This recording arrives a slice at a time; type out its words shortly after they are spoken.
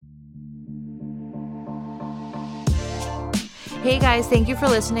Hey guys, thank you for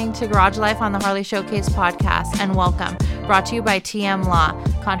listening to Garage Life on the Harley Showcase podcast, and welcome. Brought to you by TM Law.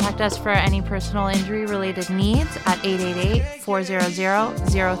 Contact us for any personal injury related needs at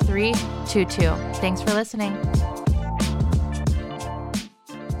 888-400-0322. Thanks for listening.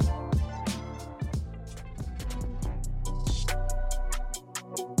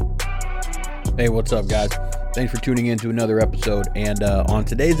 Hey, what's up, guys? Thanks for tuning in to another episode. And on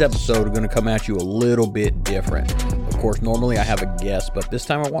today's episode, we're going to come at you a little bit different. Of course, normally I have a guest, but this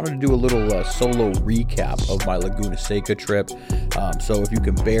time I wanted to do a little solo recap of my Laguna Seca trip. So if you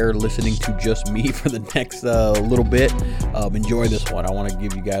can bear listening to just me for the next little bit, enjoy this one. I want to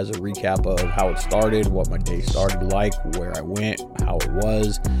give you guys a recap of how it started, what my day started like, where I went, how it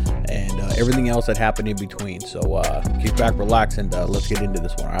was, and everything else that happened in between. So kick back, relax, and let's get into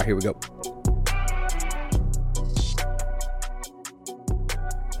this one. All right, here we go.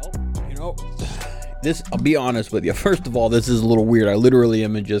 I'll be honest with you. First of all, this is a little weird. I literally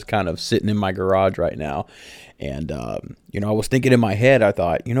am just kind of sitting in my garage right now. And, I was thinking in my head, I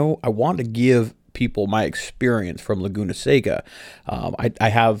thought, I want to give people my experience from Laguna Seca. I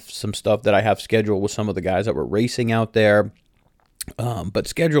have some stuff that I have scheduled with some of the guys that were racing out there. But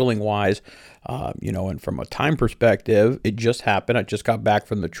scheduling wise, and from a time perspective, it just happened. I just got back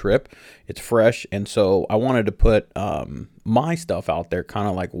from the trip. It's fresh. And so I wanted to put my stuff out there, kind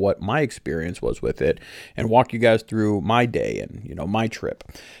of like what my experience was with it, and walk you guys through my day and, my trip.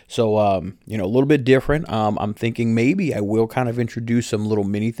 So, a little bit different. I'm thinking maybe I will kind of introduce some little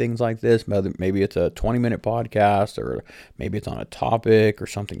mini things like this. Maybe it's a 20-minute podcast, or maybe it's on a topic or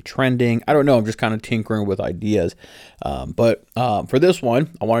something trending. I don't know. I'm just kind of tinkering with ideas. But for this one,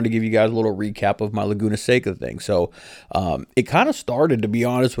 I wanted to give you guys a little recap of my Laguna Seca thing. So it kind of started, to be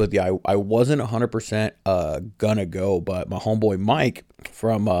honest with you, I wasn't 100% gonna go, but my homeboy Mike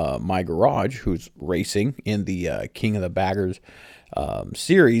from my garage, who's racing in the King of the Baggers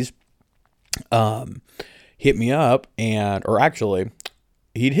series, hit me up, he'd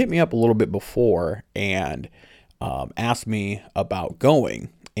hit me up a little bit before and asked me about going.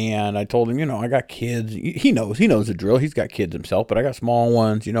 And I told him, I got kids. He knows the drill. He's got kids himself, but I got small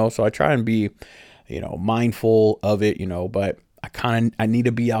ones, so I try and be, mindful of it, but I need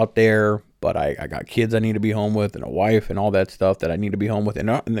to be out there, but I got kids I need to be home with, and a wife and all that stuff that I need to be home with, and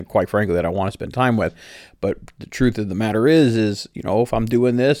then quite frankly, that I want to spend time with. But the truth of the matter is, if I'm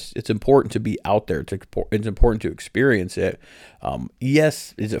doing this, it's important to be out there. It's important to experience it.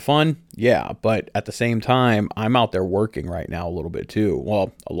 Yes, is it fun? Yeah, but at the same time, I'm out there working right now a little bit too.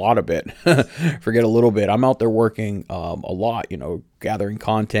 Well, a lot of it. Forget a little bit. I'm out there working a lot, gathering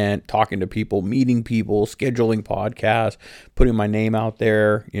content, talking to people, meeting people, scheduling podcasts, putting my name out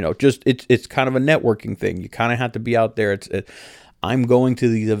there. It's kind of a networking thing. You kind of have to be out there. I'm going to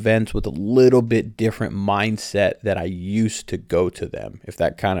these events with a little bit different mindset that I used to go to them. If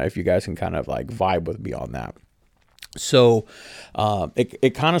you guys can kind of like vibe with me on that. So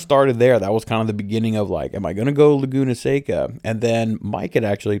it kind of started there. That was kind of the beginning of like, am I going to go Laguna Seca? And then Mike had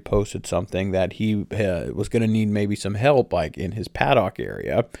actually posted something that he was going to need maybe some help, like in his paddock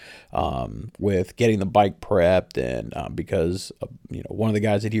area, with getting the bike prepped. And because, one of the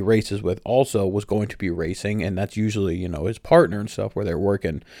guys that he races with also was going to be racing. And that's usually, his partner and stuff, where they're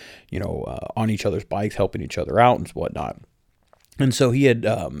working, on each other's bikes, helping each other out and whatnot. And so he had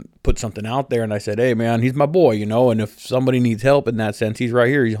put something out there, and I said, hey, man, he's my boy, and if somebody needs help in that sense, he's right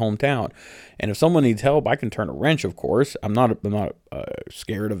here. He's hometown. And if someone needs help, I can turn a wrench, of course. I'm not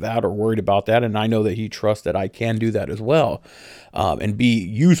scared of that or worried about that, and I know that he trusts that I can do that as well, and be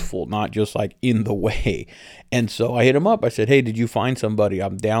useful, not just like in the way. And so I hit him up. I said, hey, did you find somebody?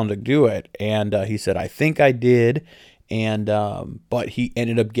 I'm down to do it. And he said, I think I did. And, but he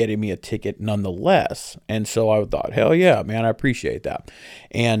ended up getting me a ticket nonetheless. And so I thought, hell yeah, man, I appreciate that.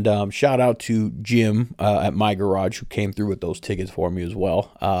 And, shout out to Jim, at my garage, who came through with those tickets for me as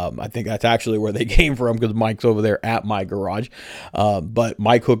well. I think that's actually where they came from, because Mike's over there at my garage. But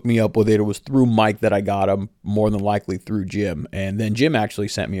Mike hooked me up with it. It was through Mike that I got them, more than likely through Jim. And then Jim actually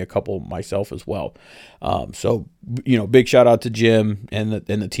sent me a couple myself as well. So, big shout out to Jim and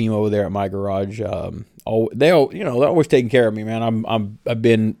the team over there at my garage. They're always taking care of me, man. I've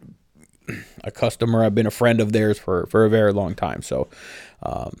been a customer. I've been a friend of theirs for a very long time. So,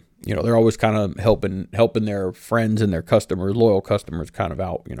 they're always kind of helping their friends and their customers, loyal customers, kind of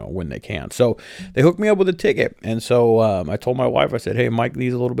out, when they can. So they hooked me up with a ticket. And so, I told my wife, I said, hey, Mike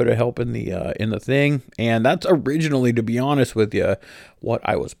needs a little bit of help in the thing. And that's originally, to be honest with you, what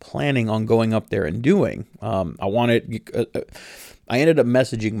I was planning on going up there and doing. I ended up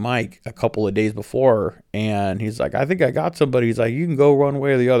messaging Mike a couple of days before, and he's like, I think I got somebody. He's like, you can go one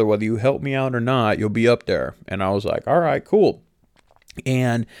way or the other. Whether you help me out or not, you'll be up there. And I was like, all right, cool.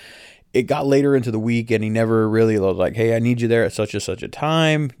 And it got later into the week, and he never really was like, "Hey, I need you there at such and such a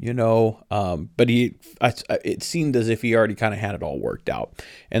time," But it seemed as if he already kind of had it all worked out,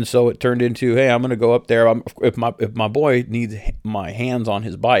 and so it turned into, "Hey, I'm going to go up there. If my boy needs my hands on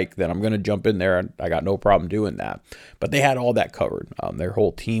his bike, then I'm going to jump in there, and I got no problem doing that." But they had all that covered. Their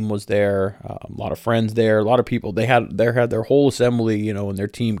whole team was there, a lot of friends there, a lot of people. They had their whole assembly, and their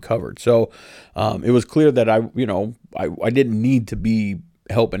team covered. So it was clear that I didn't need to be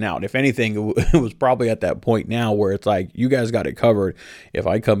helping out. If anything, it was probably at that point now where it's like, you guys got it covered. If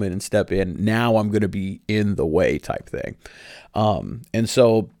I come in and step in, now I'm going to be in the way type thing. And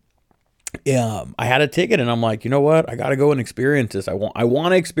so I had a ticket, and I'm like, you know what? I got to go and experience this. I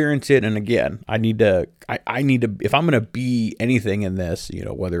want to experience it. And again, I need to, if I'm going to be anything in this,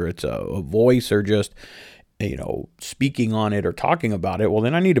 whether it's a voice or just, speaking on it or talking about it, well,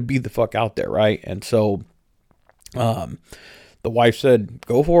 then I need to be the fuck out there. Right. And so, the wife said,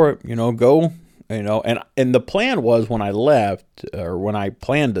 go for it, go, and the plan was, when I left, or when I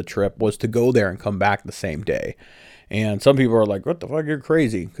planned the trip, was to go there and come back the same day. And some people are like, what the fuck, you're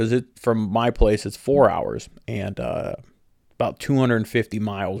crazy. Because from my place, it's 4 hours and about 250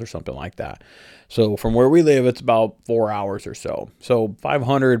 miles or something like that. So from where we live, it's about 4 hours or so. So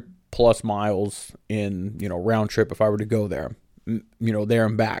 500 plus miles in, round trip if I were to go there, there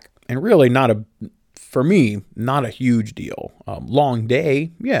and back. And really for me, not a huge deal. Long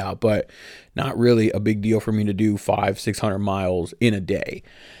day, yeah, but not really a big deal for me to do 500-600 miles in a day.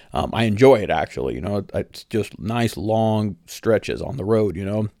 I enjoy it, actually. It's just nice long stretches on the road,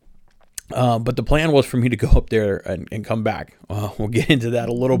 But the plan was for me to go up there and come back. We'll get into that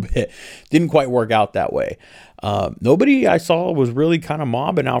a little bit. Didn't quite work out that way. Nobody I saw was really kind of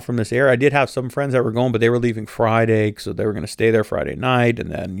mobbing out from this area. I did have some friends that were going, but they were leaving Friday, so they were going to stay there Friday night, and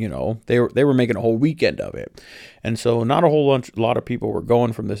then they were making a whole weekend of it. And so not a lot of people were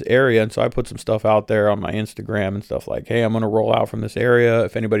going from this area, and so I put some stuff out there on my Instagram and stuff like, hey, I'm going to roll out from this area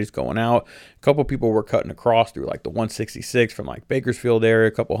if anybody's going out. A couple people were cutting across through like the 166 from like Bakersfield area,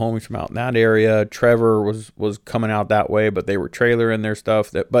 a couple homies from out in that area. Trevor was coming out that way, but they were trailering their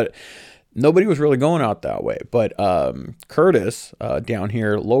stuff. But nobody was really going out that way. But Curtis, down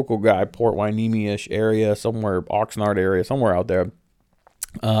here, local guy, Port Hueneme-ish area, somewhere, Oxnard area, somewhere out there,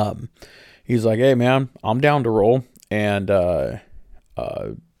 he's like, hey, man, I'm down to roll. And I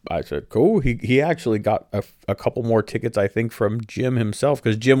said, cool. He actually got a couple more tickets, I think, from Jim himself,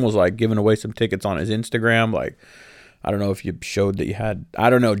 because Jim was like giving away some tickets on his Instagram. Like, I don't know if you showed that you had, I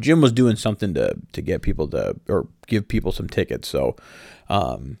don't know. Jim was doing something to get people or give people some tickets. So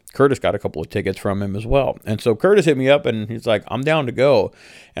Curtis got a couple of tickets from him as well. And so Curtis hit me up and he's like, I'm down to go.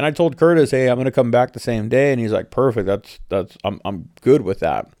 And I told Curtis, hey, I'm going to come back the same day. And he's like, perfect. I'm good with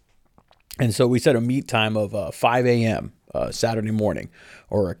that. And so we set a meet time of 5 a.m. Saturday morning,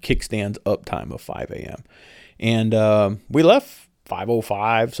 or a kickstands up time of 5 a.m. And we left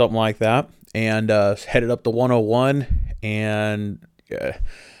 5:05, something like that, and headed up to 101. And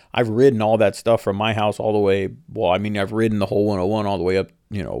I've ridden all that stuff from my house all the way. Well, I mean, I've ridden the whole 101 all the way up,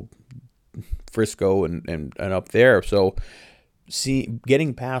 Frisco and up there. So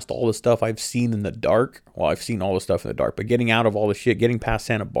getting past all the stuff I've seen in the dark. Well, I've seen all the stuff in the dark, but getting out of all the shit, getting past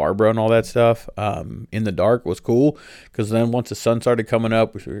Santa Barbara and all that stuff in the dark was cool. Because then once the sun started coming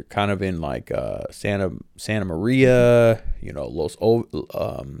up, we were kind of in like Santa Maria,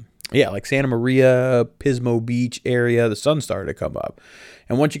 like Santa Maria, Pismo Beach area. The sun started to come up,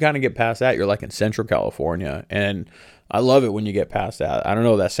 and once you kind of get past that, you're like in Central California. And I love it when you get past that. I don't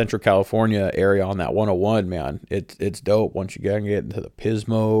know, that Central California area on that 101, man. It's dope once you get into the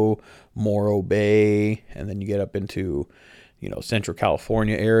Pismo, Morro Bay, and then you get up into, Central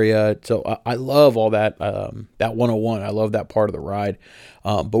California area. So I love all that 101. I love that part of the ride.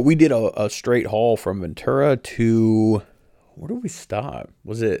 But we did a straight haul from Ventura to, where did we stop?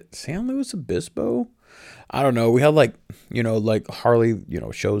 Was it San Luis Obispo? I don't know. We had like Harley,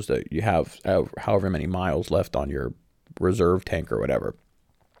 shows that you have however many miles left on your reserve tank or whatever.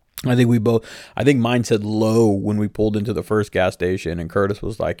 I think mine said low when we pulled into the first gas station, and Curtis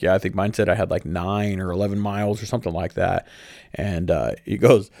was like, yeah, I think mine said I had like 9 or 11 miles or something like that. And he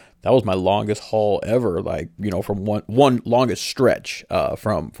goes, that was my longest haul ever, like, from one longest stretch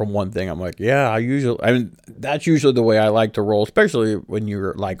from one thing. I'm like, yeah, that's usually the way I like to roll, especially when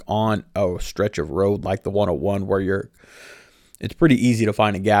you're like on a stretch of road like the 101 where it's pretty easy to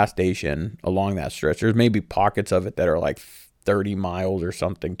find a gas station along that stretch. There's maybe pockets of it that are like 30 miles or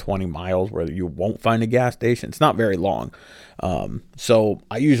something, 20 miles where you won't find a gas station. It's not very long. So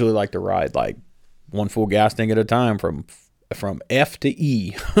I usually like to ride like one full gas tank at a time from F to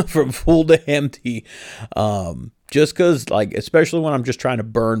E, from full to empty. just because, like, especially when I'm just trying to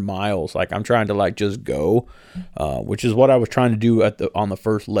burn miles, like I'm trying to like just go, which is what I was trying to do on the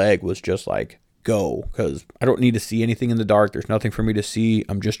first leg, was just like go, because I don't need to see anything in the dark. There's nothing for me to see.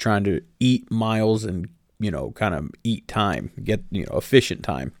 I'm just trying to eat miles and, kind of eat time, get, efficient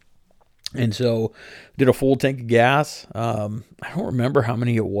time. And so did a full tank of gas. I don't remember how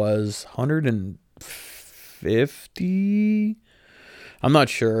many it was, 150. I'm not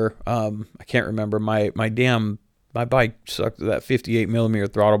sure. I can't remember. My bike sucked that 58 millimeter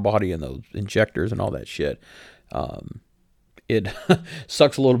throttle body and those injectors and all that shit. It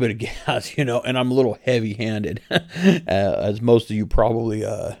sucks a little bit of gas, and I'm a little heavy handed, as most of you probably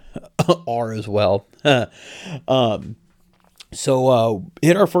are as well. So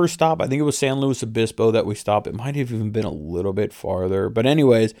hit our first stop. I think it was San Luis Obispo that we stopped. It might have even been a little bit farther. But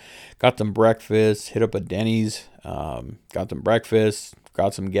anyways, got some breakfast, hit up a Denny's, got some breakfast,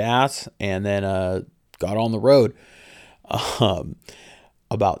 got some gas, and then got on the road.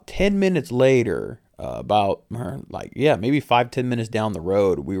 About 10 minutes later, maybe 5-10 minutes down the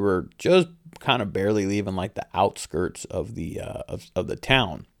road, we were just kind of barely leaving like the outskirts of the of the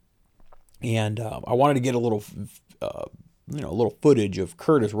town. And I wanted to get a little footage of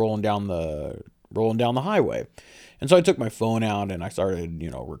Curtis rolling down the highway. And so I took my phone out and I started,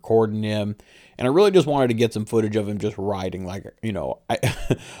 recording him. And I really just wanted to get some footage of him just riding. Like,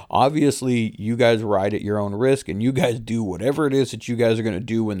 obviously you guys ride at your own risk, and you guys do whatever it is that you guys are going to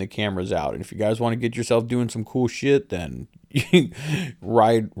do when the camera's out. And if you guys want to get yourself doing some cool shit, then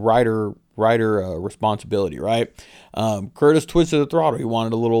rider responsibility, right? Curtis twisted the throttle. He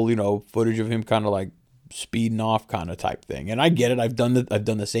wanted a little, footage of him kind of like speeding off kind of type thing. And I get it. I've done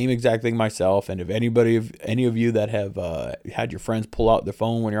the same any thing myself. And if any of you that have had your friends pull out their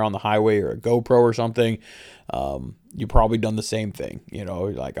phone when you're on the highway, or a GoPro or something, you've probably done the same thing.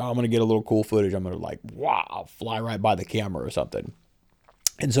 Like, oh, I'm going to get a little cool footage. I'm going to fly right by the camera or something.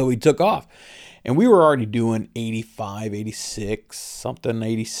 And so we took off, and we were already doing 85, 86, something,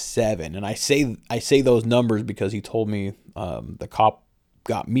 87. And I say those numbers because he told me the cop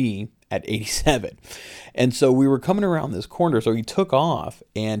got me at 87. And so we were coming around this corner. So he took off,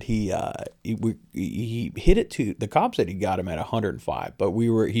 and he hit it to, the cop said he got him at 105, but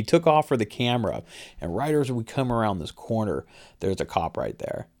he took off for the camera. And right as we come around this corner, there's a cop right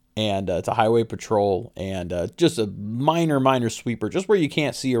there. And it's a highway patrol, and just a minor sweeper, just where you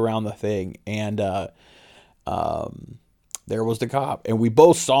can't see around the thing. And there was the cop, and we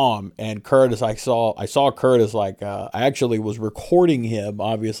both saw him. And Curtis, I saw Curtis, like, I actually was recording him,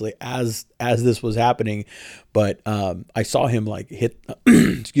 obviously, as this was happening, but I saw him like hit,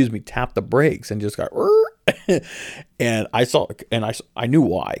 tap the brakes and just got, and I knew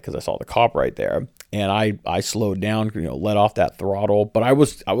why, because I saw the cop right there, and I slowed down, let off that throttle, but I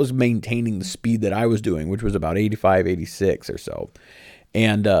was maintaining the speed that I was doing, which was about 85, 86 or so.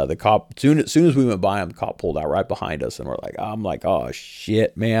 And the cop, soon as we went by him, the cop pulled out right behind us, and I'm like, oh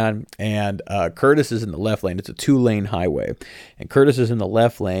shit, man. And Curtis is in the left lane. It's a 2-lane highway, and Curtis is in the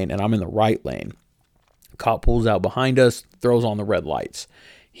left lane, and I'm in the right lane. Cop pulls out behind us, throws on the red lights.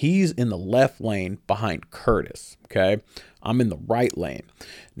 He's in the left lane behind Curtis. Okay, I'm in the right lane.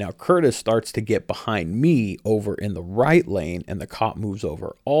 Now Curtis starts to get behind me over in the right lane, and the cop moves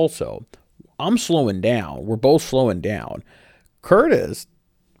over also. I'm slowing down. We're both slowing down. Curtis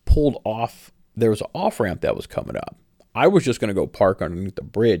pulled off. There was an off-ramp that was coming up. I was just going to go park underneath the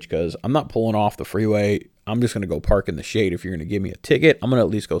bridge, because I'm not pulling off the freeway. I'm just going to go park in the shade. If you're going to give me a ticket, I'm going to at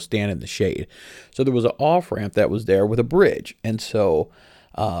least go stand in the shade. So there was an off-ramp that was there with a bridge. And so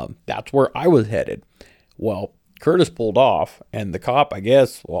that's where I was headed. Well, Curtis pulled off, and the cop, I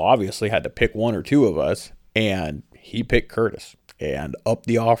guess, obviously had to pick one or two of us, and he picked Curtis. And up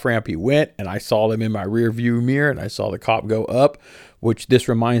the off-ramp he went, and I saw him in my rear view mirror, and I saw the cop go up, which this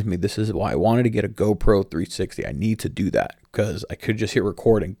reminds me, this is why I wanted to get a GoPro 360. I need to do that, because I could just hit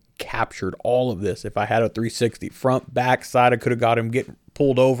record and captured all of this. If I had a 360, front, back, side, I could have got him getting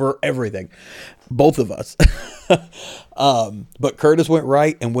pulled over, everything. Both of us. But Curtis went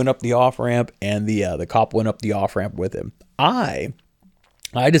right and went up the off-ramp, and the cop went up the off-ramp with him.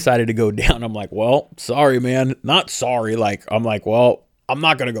 I decided to go down. I'm like, well, sorry, man. Not sorry. Like, I'm like, well, I'm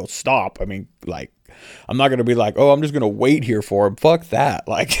not going to go stop. I mean, like, I'm not going to be like, oh, I'm just going to wait here for him. Fuck that.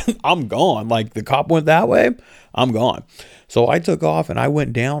 Like, I'm gone. Like, the cop went that way, I'm gone. So I took off, and I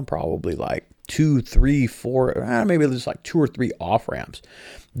went down probably like 2, 3, 4, maybe just like 2 or 3 off ramps.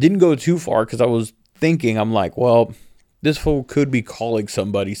 Didn't go too far, because I was thinking, I'm like, well, this fool could be calling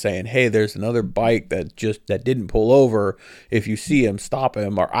somebody saying, hey, there's another bike that didn't pull over. If you see him, stop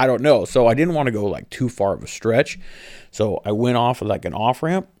him, or I don't know. So I didn't want to go like too far of a stretch. So I went off like an off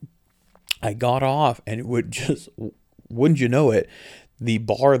ramp, I got off and it would just, wouldn't you know it, the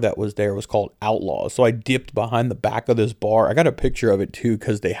bar that was there was called Outlaws. So I dipped behind the back of this bar. I got a picture of it too,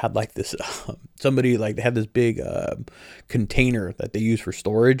 because they had like this, somebody like they had this big container that they use for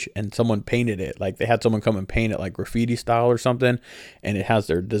storage, and someone painted it. Like they had someone come and paint it like graffiti style or something, and it has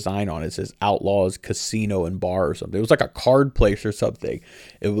their design on it. It says Outlaws Casino and Bar or something. It was like a card place or something.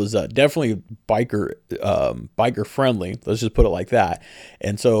 It was definitely biker friendly. Let's just put it like that.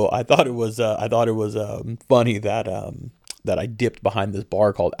 And so I thought it was funny that I dipped behind this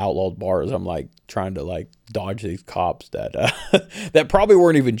bar called Outlaws Bars. I'm like trying to like dodge these cops that that probably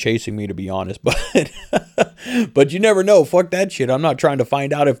weren't even chasing me, to be honest. But but you never know. Fuck that shit. I'm not trying to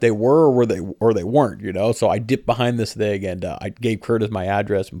find out if they were or they weren't. You know. So I dipped behind this thing, and I gave Curtis my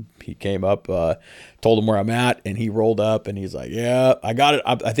address. And he came up, told him where I'm at, and he rolled up and he's like, "Yeah, I got it.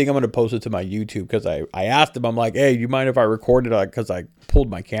 I think I'm gonna post it to my YouTube," because I asked him. I'm like, "Hey, you mind if I recorded it?" Because I pulled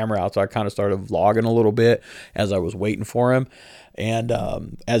my camera out, so I kind of started vlogging a little bit as I was waiting for him. And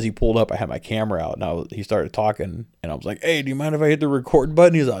as he pulled up, I had my camera out, and he started talking, and I was like, "Hey, do you mind if I hit the record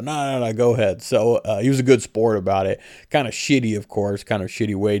button?" He's like, "No, go ahead." So he was a good sport about it. Kind of shitty, of course, kind of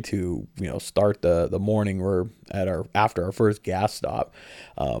shitty way to start the morning. We're after our first gas stop,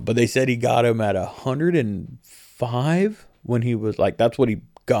 but they said he got him at 105 when he was like, that's what he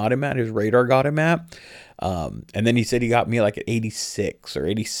got him at. His radar got him at. And then he said he got me like at 86 or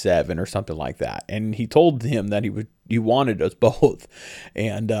 87 or something like that. And he told him that he wanted us both.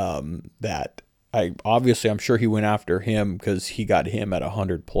 And that I'm sure he went after him because he got him at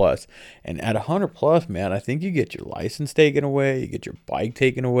 100 plus. And at 100 plus, man, I think you get your license taken away, you get your bike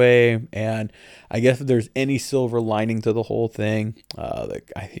taken away. And I guess if there's any silver lining to the whole thing,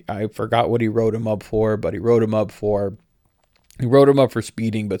 I forgot what he wrote him up for, but he wrote him up for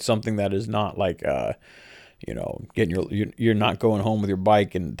speeding, but something that is not like, you're not going home with your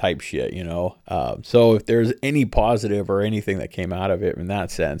bike and type shit, So if there's any positive or anything that came out of it in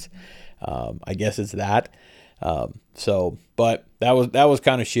that sense, I guess it's that. But that was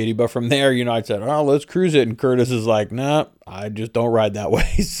kind of shitty. But from there, I said, "Oh, let's cruise it." And Curtis is like, "Nah, I just don't ride that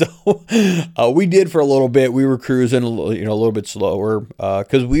way." So we did for a little bit. We were cruising a little bit slower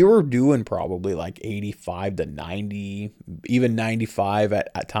because we were doing probably like 85 to 90, even 95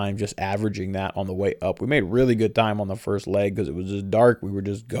 at times, just averaging that on the way up. We made really good time on the first leg because it was just dark. We were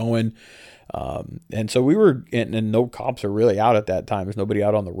just going. And so we were, and no cops are really out at that time. There's nobody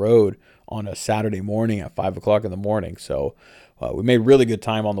out on the road on a Saturday morning at 5 o'clock in the morning. So we made really good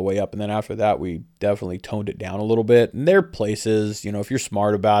time on the way up. And then after that, we definitely toned it down a little bit. And there are places, if you're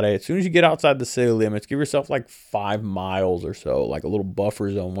smart about it, as soon as you get outside the city limits, give yourself like 5 miles or so, like a little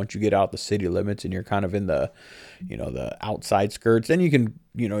buffer zone. Once you get out the city limits and you're kind of in the, the outside skirts, then you can,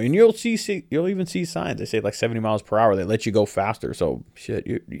 and you'll even see signs. They say like 70 miles per hour. They let you go faster. So shit,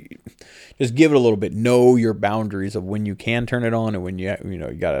 you just give it a little bit. Know your boundaries of when you can turn it on and when you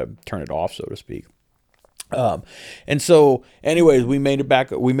got to turn it off, so to speak. And so anyways, we made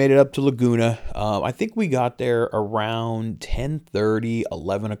it up to Laguna. I think we got there around 10:30,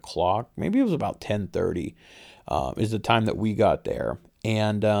 11 o'clock. Maybe it was about 10:30, is the time that we got there.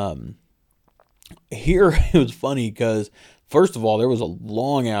 And, here it was funny because first of all, there was a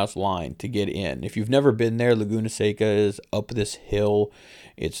long ass line to get in. If you've never been there, Laguna Seca is up this hill.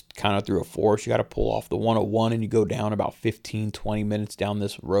 It's kind of through a forest. You got to pull off the 101 and you go down about 15, 20 minutes down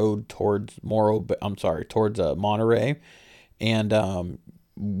this road towards Monterey. And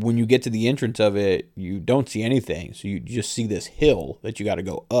when you get to the entrance of it, you don't see anything. So you just see this hill that you got to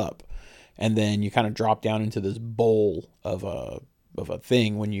go up. And then you kind of drop down into this bowl of a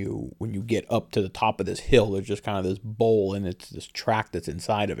thing. When you get up to the top of this hill, there's just kind of this bowl and it's this track that's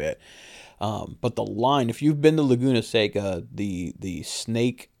inside of it. But the line, if you've been to Laguna Seca, the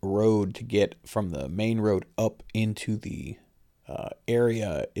snake road to get from the main road up into the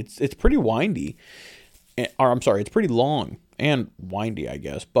area, it's pretty windy. It's pretty long and windy, I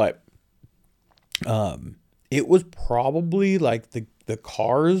guess. But it was probably like the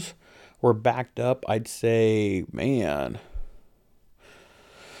cars were backed up, I'd say, man,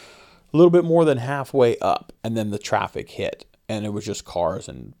 a little bit more than halfway up, and then the traffic hit, and it was just cars,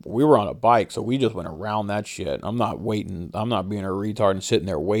 and we were on a bike, so we just went around that shit. I'm not being a retard and sitting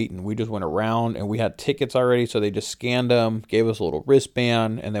there waiting. We just went around, and we had tickets already, so they just scanned them, gave us a little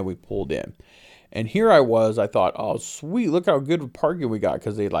wristband, and then we pulled in. And here I thought, oh, sweet, look how good of parking we got,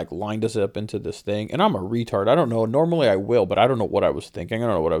 because they like lined us up into this thing. And I'm a retard. I don't know. Normally I will, but I don't know what I was thinking. I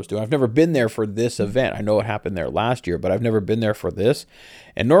don't know what I was doing. I've never been there for this event. I know it happened there last year, but I've never been there for this.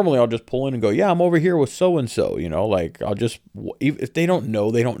 And normally I'll just pull in and go, yeah, I'm over here with so-and-so, like I'll just, if they don't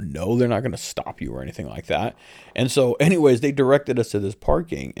know, they don't know. They're not going to stop you or anything like that. And so anyways, they directed us to this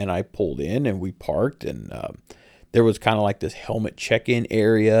parking, and I pulled in and we parked, and there was kind of like this helmet check-in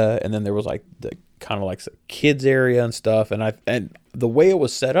area, and then there was like the kind of like some kids area and stuff. And the way it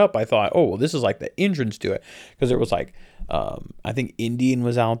was set up, I thought, oh, well, this is like the entrance to it, because there was like I think Indian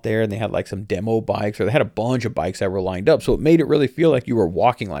was out there, and they had like some demo bikes, or they had a bunch of bikes that were lined up, so it made it really feel like you were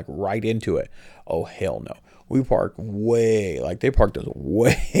walking like right into it. Oh, hell no. We parked they parked us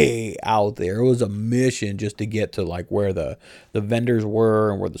way out there. It was a mission just to get to like where the vendors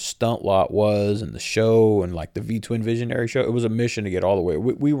were, and where the stunt lot was, and the show, and like the V-Twin Visionary show. It was a mission to get all the way.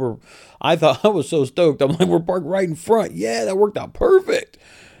 I thought, I was so stoked. I'm like, we're parked right in front. Yeah, that worked out perfect.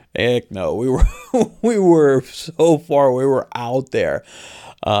 Heck no, we were so far away. We were out there.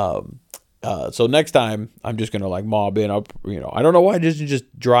 So next time I'm just going to like mob in up, I don't know why I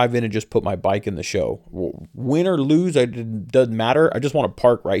just drive in and just put my bike in the show. Win or lose, it doesn't matter. I just want to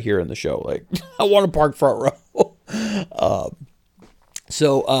park right here in the show. Like, I want to park front row.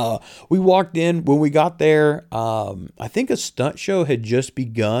 So we walked in. When we got there, I think a stunt show had just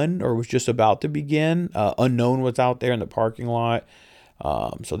begun, or was just about to begin. Unknown was out there in the parking lot.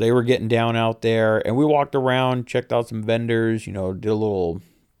 So they were getting down out there, and we walked around, checked out some vendors, did a little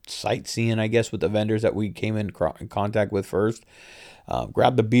sightseeing, I guess, with the vendors that we came in contact with first.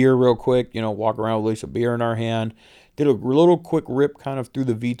 Grabbed the beer real quick, walk around with at least a beer in our hand. Did a little quick rip kind of through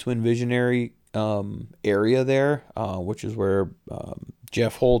the V-Twin Visionary area there, which is where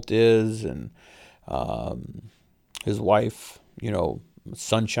Jeff Holt is, and his wife,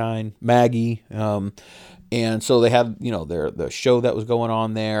 Sunshine, Maggie. And so they had, the show that was going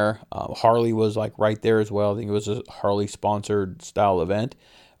on there. Harley was like right there as well. I think it was a Harley sponsored style event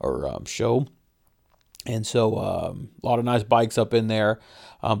or show. And so a lot of nice bikes up in there.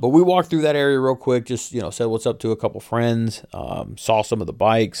 But we walked through that area real quick, just, said what's up to a couple friends, saw some of the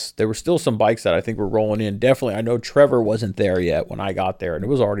bikes. There were still some bikes that I think were rolling in. Definitely, I know Trevor wasn't there yet when I got there, and it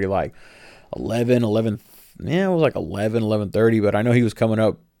was already like 11, it was like 11:30, but I know he was coming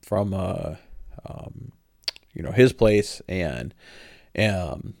up from, his place, and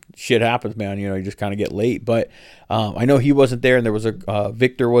shit happens, man. You just kind of get late, but I know he wasn't there, and there was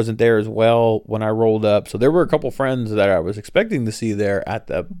Victor wasn't there as well when I rolled up. So there were a couple friends that I was expecting to see there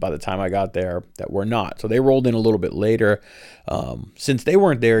by the time I got there that were not. So they rolled in a little bit later. Since they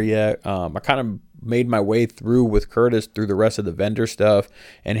weren't there yet, I kind of made my way through with Curtis through the rest of the vendor stuff,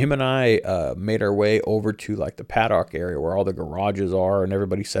 and him and I made our way over to like the paddock area where all the garages are, and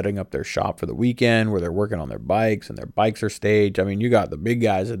everybody's setting up their shop for the weekend, where they're working on their bikes, and their bikes are staged. I mean, you got the big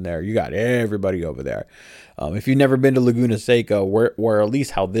guys in there, you got everybody over there. If you've never been to Laguna Seca, where at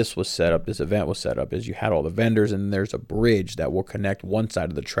least how this event was set up, is you had all the vendors, and there's a bridge that will connect one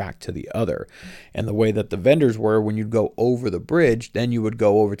side of the track to the other. And the way that the vendors were, when you'd go over the bridge, then you would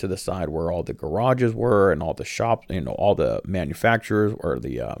go over to the side where all the garages were, and all the shops, all the manufacturers, or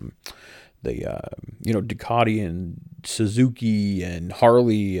the Ducati and Suzuki and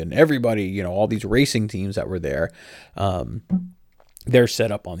Harley and everybody, all these racing teams that were there. They're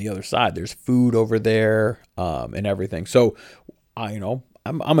set up on the other side. There's food over there, and everything. So, I'm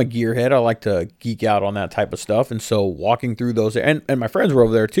a gearhead. I like to geek out on that type of stuff. And so walking through those, and my friends were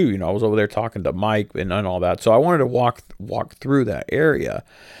over there too. I was over there talking to Mike and all that. So I wanted to walk through that area.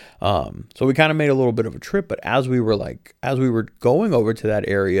 So we kind of made a little bit of a trip, but as we were going over to that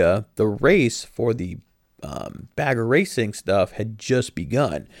area, the race for the bagger racing stuff had just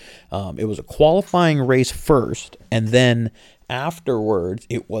begun. It was a qualifying race first, and then afterwards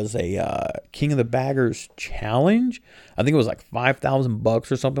it was a King of the Baggers challenge. I think it was like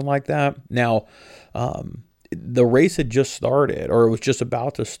 $5,000 or something like that. Now, the race had just started, or it was just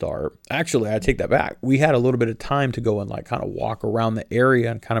about to start. Actually, I take that back. We had a little bit of time to go and like kind of walk around the area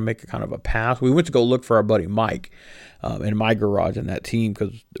and kind of make a kind of a pass. We went to go look for our buddy Mike in my garage and that team,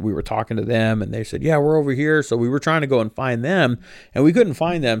 because we were talking to them, and they said, yeah, we're over here. So we were trying to go and find them, and we couldn't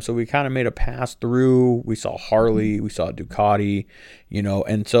find them. So we kind of made a pass through. We saw Harley, we saw Ducati,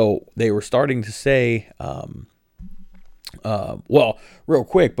 and so they were starting to say, well, real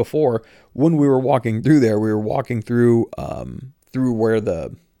quick, before, when we were walking through there, we were walking through where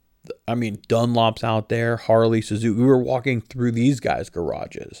Dunlop's out there, Harley, Suzuki. We were walking through these guys'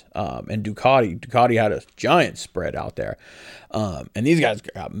 garages, and Ducati had a giant spread out there. And these guys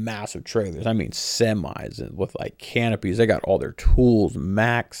got massive trailers. I mean, semis and with like canopies. They got all their tools,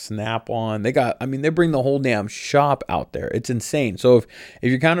 Max, Snap-on. They bring the whole damn shop out there. It's insane. So if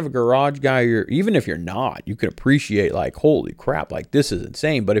you're kind of a garage guy, even if you're not, you can appreciate like, holy crap, like this is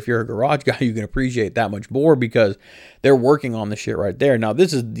insane. But if you're a garage guy, you can appreciate that much more because they're working on the shit right there. Now,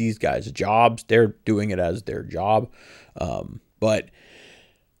 this is these guys' jobs. They're doing it as their job. But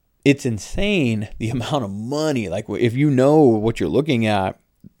it's insane the amount of money. Like if you know what you're looking at,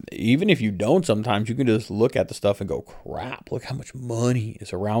 even if you don't, sometimes you can just look at the stuff and go, crap, look how much money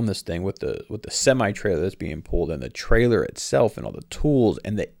is around this thing with the semi trailer that's being pulled and the trailer itself and all the tools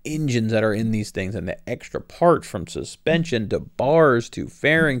and the engines that are in these things and the extra parts from suspension to bars to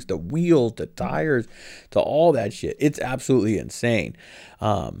fairings to wheels to tires to all that shit. It's absolutely insane.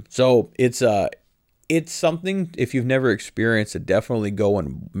 So it's something, if you've never experienced it, definitely go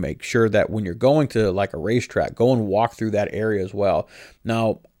and make sure that when you're going to like a racetrack, go and walk through that area as well.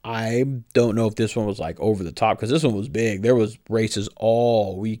 Now, I don't know if this one was like over the top because this one was big. There was races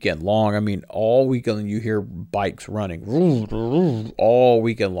all weekend long. I mean, all weekend you hear bikes running all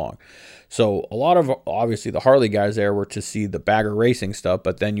weekend long. So a lot of, obviously, the Harley guys there were to see the bagger racing stuff,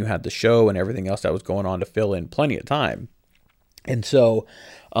 but then you had the show and everything else that was going on to fill in plenty of time. And so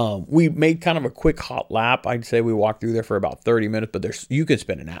we made kind of a quick hot lap. I'd say we walked through there for about 30 minutes, but you could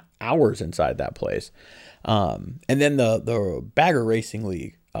spend hours inside that place. And then the Bagger Racing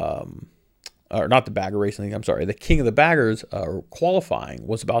League, or not the Bagger Racing League, I'm sorry, the King of the Baggers qualifying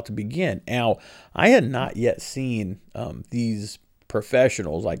was about to begin. Now, I had not yet seen these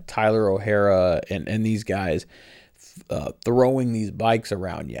professionals like Tyler O'Hara and these guys throwing these bikes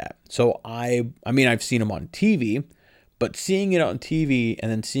around yet. So I mean, I've seen them on TV. But seeing it on TV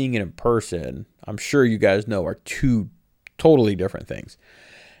and then seeing it in person, I'm sure you guys know, are two totally different things.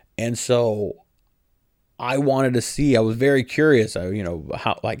 And so I wanted to see, I was very curious,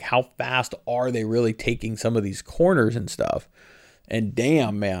 how fast are they really taking some of these corners and stuff? And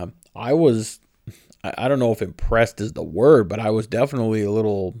damn, man, I don't know if impressed is the word, but I was definitely a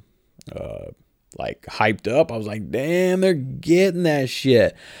little like hyped up. I was like, damn, they're getting that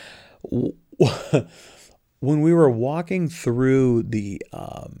shit. When we were walking through the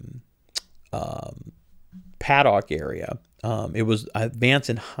paddock area, it was a Vance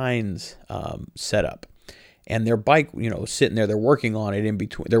and Hines setup, and their bike, sitting there. They're working on it in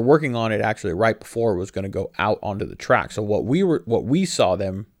between. They're working on it actually right before it was going to go out onto the track. So what we saw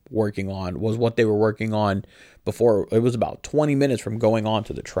them working on was what they were working on before. It was about 20 minutes from going on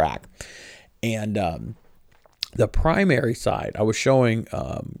to the track, and the primary side, I was showing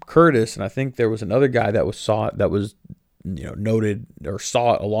Curtis, and I think there was another guy that was noted or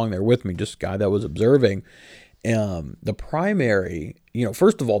saw it along there with me, just a guy that was observing. The primary,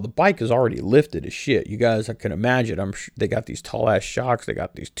 first of all, the bike is already lifted as shit. You guys, I can imagine. I'm sure they got these tall ass shocks. They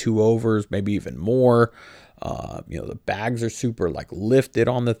got these 2-overs, maybe even more. The bags are super like lifted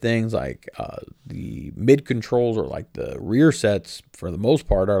on the things. Like the mid controls or like the rear sets for the most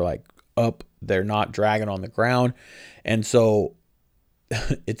part are like up. They're not dragging on the ground. And so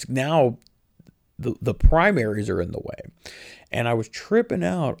it's now the primaries are in the way. And I was tripping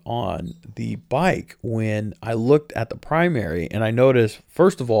out on the bike when I looked at the primary, and I noticed,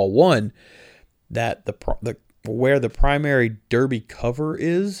 first of all, one, that where the primary derby cover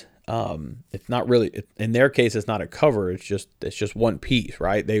is, it's not really, in their case, it's not a cover. It's just one piece,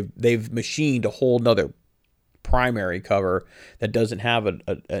 right? They've machined a whole nother primary cover that doesn't have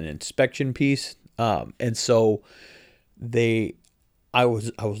an inspection piece, and so I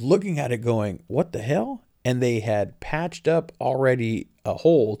was looking at it going, what the hell? And they had patched up already a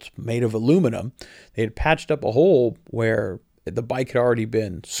hole. It's made of aluminum. They had patched up a hole where the bike had already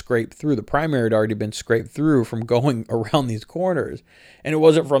been scraped through. The primary had already been scraped through from going around these corners. And it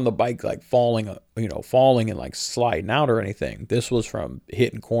wasn't from the bike like falling and like sliding out or anything. This was from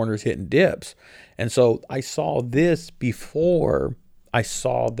hitting corners, hitting dips. And so I saw this before I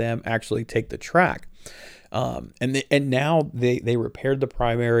saw them actually take the track. And now they repaired the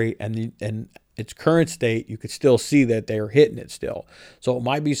primary, and its current state, you could still see that they're hitting it still. So it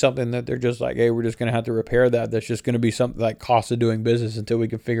might be something that they're just like, hey, we're just going to have to repair that. That's just going to be something like cost of doing business until we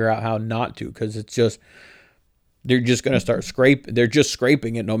can figure out how not to, because it's just, they're just going to start they're just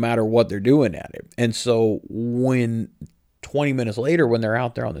scraping it no matter what they're doing at it. And so when 20 minutes later, when they're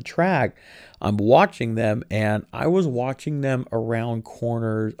out there on the track, I'm watching them, and I was watching them around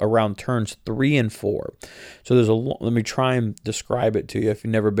corners, around turns 3 and 4. So let me try and describe it to you if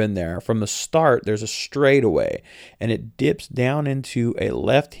you've never been there. From the start, there's a straightaway, and it dips down into a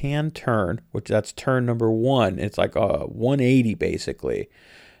left-hand turn, which that's turn number 1. It's like a 180 basically.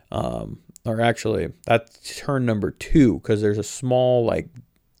 or actually that's turn number 2, because there's a small like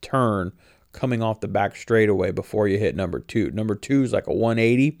turn coming off the back straightaway before you hit number 2. Number 2 is like a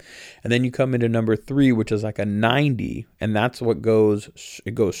 180, and then you come into number 3, which is like a 90, and that's what goes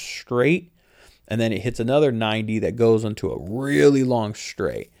straight, and then it hits another 90 that goes into a really long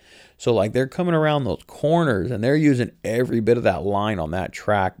straight. So like they're coming around those corners and they're using every bit of that line on that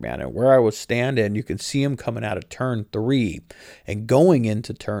track, man. And where I was standing, you can see them coming out of turn 3 and going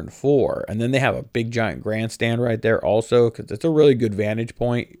into turn 4. And then they have a big giant grandstand right there also, because it's a really good vantage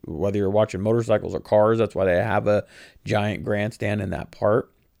point, whether you're watching motorcycles or cars. That's why they have a giant grandstand in that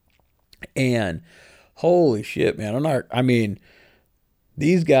part. And holy shit, man.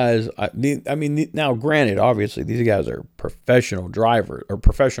 These guys, now granted, obviously, these guys are professional drivers or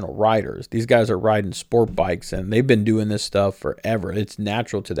professional riders. These guys are riding sport bikes, and they've been doing this stuff forever. It's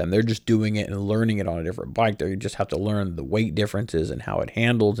natural to them. They're just doing it and learning it on a different bike. They just have to learn the weight differences and how it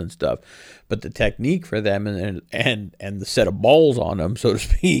handles and stuff. But the technique for them and the set of balls on them, so to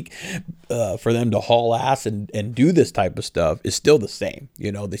speak, for them to haul ass and do this type of stuff is still the same.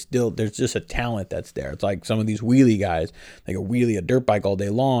 There's just a talent that's there. It's like some of these wheelie guys, like a dirt bike all day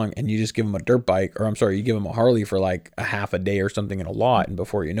long, and you just give them a dirt bike, you give them a Harley for like a half a day or something in a lot, and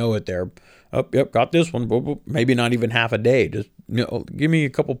before you know it, they're got this one, boop, boop. Maybe not even half a day, just give me a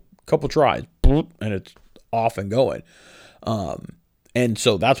couple tries, boop, and it's off and going. And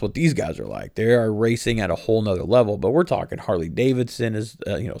so that's what these guys are like. They are racing at a whole nother level, but we're talking Harley Davidson is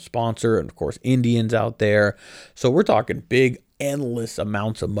sponsor, and of course Indians out there. So we're talking big, endless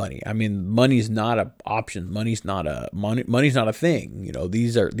amounts of money. I mean, money's not an option. Money's not a thing.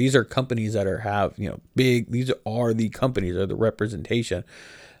 These are companies that have big. These are the companies, are the representation,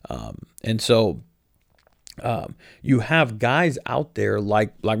 and so. You have guys out there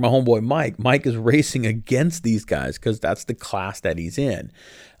like my homeboy Mike. Mike is racing against these guys because that's the class that he's in.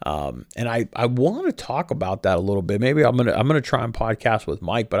 And I want to talk about that a little bit. Maybe I'm gonna try and podcast with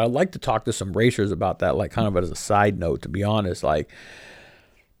Mike, but I'd like to talk to some racers about that, like kind of as a side note, to be honest. Like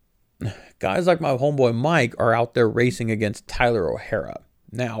guys like my homeboy Mike are out there racing against Tyler O'Hara.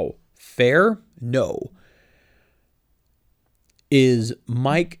 Now, fair? No. Is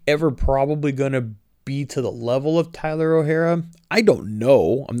Mike ever probably gonna be to the level of Tyler O'Hara? I don't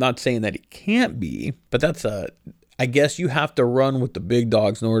know. I'm not saying that he can't be, but I guess you have to run with the big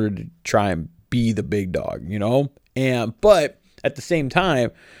dogs in order to try and be the big dog, but at the same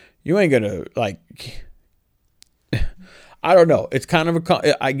time, you ain't gonna I don't know. It's kind of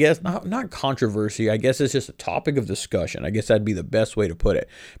I guess not controversy. I guess it's just a topic of discussion. I guess that'd be the best way to put it,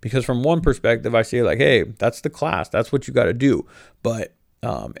 because from one perspective, I say like, hey, that's the class. That's what you got to do. But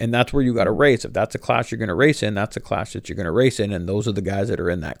and that's where you got to race. If that's a class you're going to race in, that's a class that you're going to race in. And those are the guys that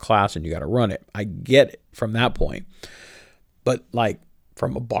are in that class, and you got to run it. I get it from that point. But like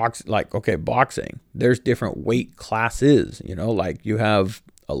from boxing, there's different weight classes, like you have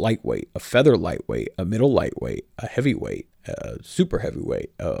a lightweight, a feather lightweight, a middle lightweight, a heavyweight, a super heavyweight,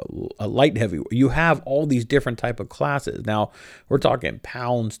 a light heavyweight. You have all these different type of classes. Now we're talking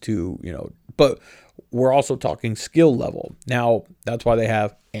pounds to, but we're also talking skill level. Now, that's why they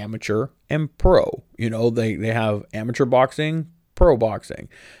have amateur and pro. They have amateur boxing, pro boxing.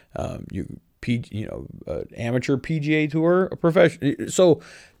 Amateur PGA Tour, a professional. So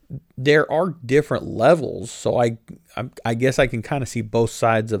there are different levels. So I guess I can kind of see both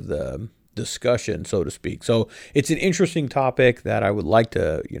sides of the discussion, so to speak. So it's an interesting topic that I would like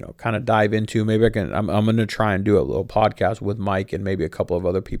to, kind of dive into. Maybe I'm going to try and do a little podcast with Mike and maybe a couple of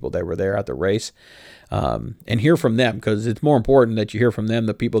other people that were there at the race, and hear from them, because it's more important that you hear from them,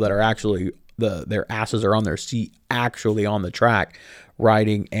 the people that are actually their asses are on their seat, actually on the track,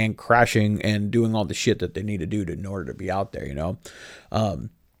 riding and crashing and doing all the shit that they need to do in order to be out there,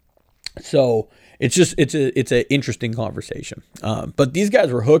 So it's an interesting conversation. But these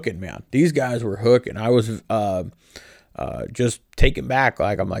guys were hooking, man. These guys were hooking. I was just taken back.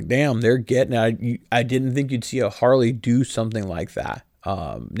 I'm like, damn, they're getting it. I didn't think you'd see a Harley do something like that.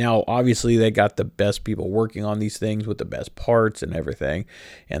 Now, obviously, they got the best people working on these things with the best parts and everything,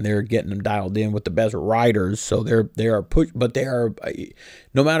 and they're getting them dialed in with the best riders. So they are but they are.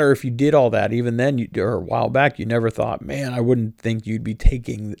 No matter if you did all that, even then, or a while back, you never thought, man, I wouldn't think you'd be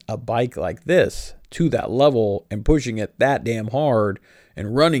taking a bike like this to that level and pushing it that damn hard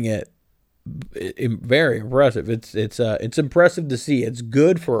and running it. Very impressive. It's impressive to see. It's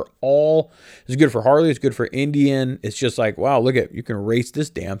good for all. It's good for Harley. It's good for Indian. It's just like, wow, look at, you can race this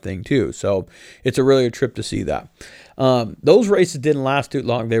damn thing too. So it's really a trip to see that. Those races didn't last too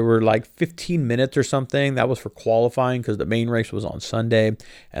long. They were like 15 minutes or something. That was for qualifying, because the main race was on Sunday,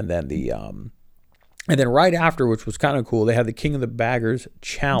 and then the And then right after, which was kind of cool, they had the King of the Baggers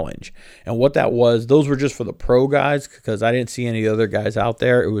Challenge. And what that was, those were just for the pro guys because I didn't see any other guys out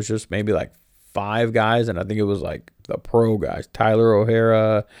there. It was just maybe like 5 guys, and I think it was like the pro guys, Tyler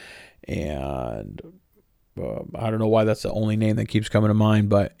O'Hara, and I don't know why that's the only name that keeps coming to mind,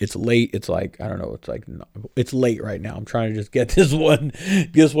 but it's late. It's like, I don't know. It's late right now. I'm trying to just get this one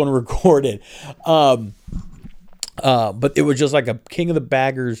recorded. But it was just like a King of the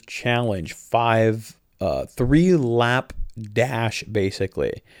Baggers Challenge, 3-lap dash,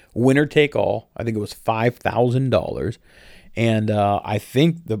 basically. Winner take all. I think it was $5,000. And I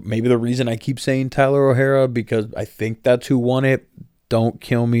think maybe the reason I keep saying Tyler O'Hara, because I think that's who won it. Don't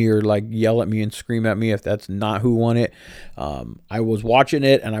kill me or like yell at me and scream at me if that's not who won it. I was watching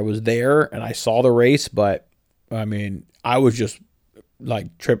it and I was there and I saw the race, but I mean, I was just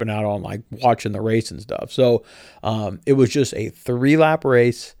like tripping out on like watching the race and stuff. So it was just a 3-lap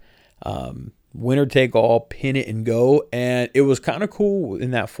race, winner take all, pin it and go. And it was kind of cool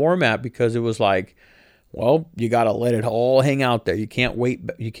in that format because it was like, well, you got to let it all hang out there. You can't wait.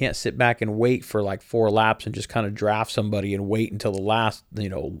 You can't sit back and wait for like 4 laps and just kind of draft somebody and wait until the last,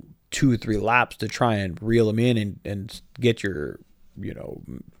 2 or 3 laps to try and reel them in and get your,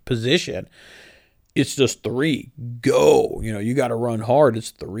 position. It's just 3, go. You got to run hard.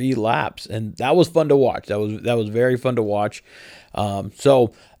 It's 3 laps. And that was fun to watch. That was very fun to watch.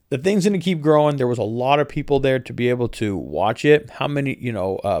 So the thing's going to keep growing. There was a lot of people there to be able to watch it. How many,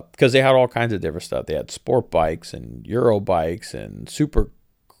 because they had all kinds of different stuff. They had sport bikes and Euro bikes and super,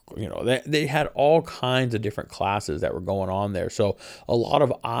 they had all kinds of different classes that were going on there. So a lot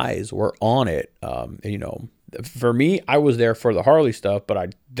of eyes were on it. For me, I was there for the Harley stuff, but I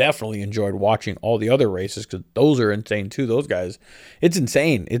definitely enjoyed watching all the other races because those are insane too. Those guys, it's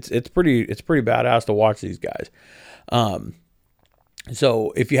insane. It's pretty badass to watch these guys.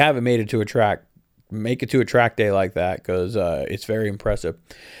 So if you haven't made it to a track, make it to a track day like that because it's very impressive.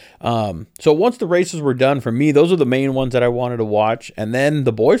 So once the races were done for me, those are the main ones that I wanted to watch. And then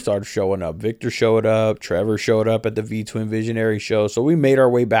the boys started showing up. Victor showed up. Trevor showed up at the V-Twin Visionary show. So we made our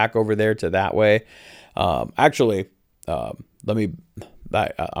way back over there to that way. I'm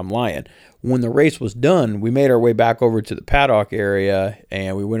lying. When the race was done, we made our way back over to the paddock area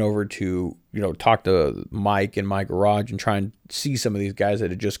and we went over to, talk to Mike in my garage and try and see some of these guys that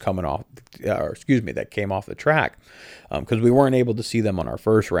had just that came off the track. Because we weren't able to see them on our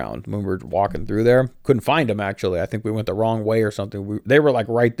first round when we were walking through there. Couldn't find them, actually. I think we went the wrong way or something. They were like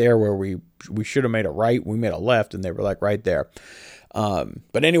right there where we should have made a right. We made a left and they were like right there.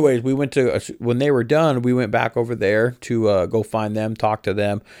 But anyways, when they were done, we went back over there to go find them, talk to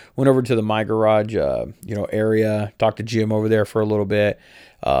them, went over to the My Garage, area, talked to Jim over there for a little bit,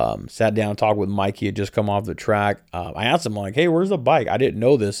 sat down, talked with Mike. He had just come off the track. I asked him like, hey, where's the bike? I didn't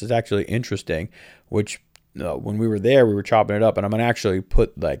know this. It's actually interesting, which when we were there, we were chopping it up, and I'm going to actually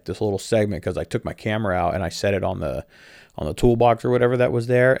put like this little segment because I took my camera out and I set it on the toolbox or whatever that was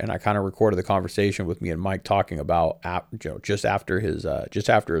there, and I kind of recorded the conversation with me and Mike talking about just after his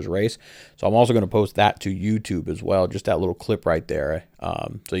race. So I'm also going to post that to YouTube as well, just that little clip right there,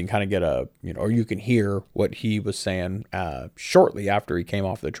 so you can kind of get or you can hear what he was saying shortly after he came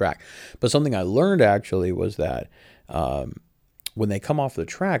off the track. But something I learned actually was that when they come off the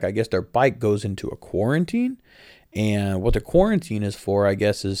track, I guess their bike goes into a quarantine. And what the quarantine is for, I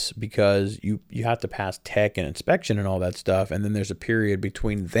guess, is because you have to pass tech and inspection and all that stuff. And then there's a period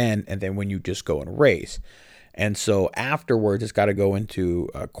between then and then when you just go and race. And so afterwards, it's got to go into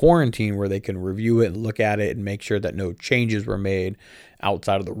a quarantine where they can review it and look at it and make sure that no changes were made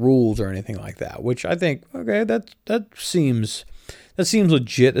outside of the rules or anything like that, which I think, okay, that seems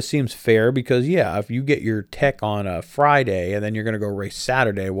legit. That seems fair because, yeah, if you get your tech on a Friday and then you're going to go race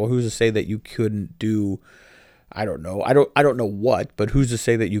Saturday, well, who's to say that you couldn't do, I don't know. I don't know what, but who's to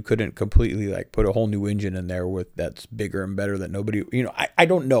say that you couldn't completely like put a whole new engine in there that's bigger and better that nobody, I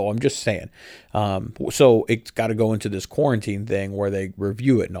don't know. I'm just saying. So it's got to go into this quarantine thing where they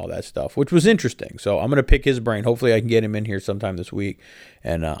review it and all that stuff, which was interesting. So I'm going to pick his brain. Hopefully I can get him in here sometime this week.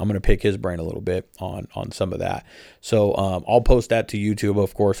 And I'm going to pick his brain a little bit on some of that. So I'll post that to YouTube.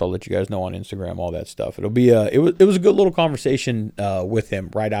 Of course, I'll let you guys know on Instagram, all that stuff. It'll be it was a good little conversation with him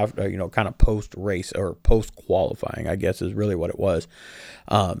right after, kind of post race or post qualifying, I guess is really what it was.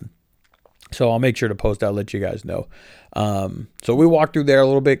 So I'll make sure to post that, let you guys know. So we walked through there a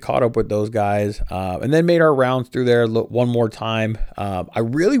little bit, caught up with those guys, and then made our rounds through there one more time. I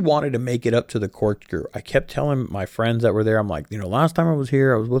really wanted to make it up to the corkscrew. I kept telling my friends that were there, I'm like, last time I was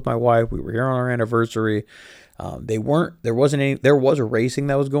here, I was with my wife. We were here on our anniversary. There was a racing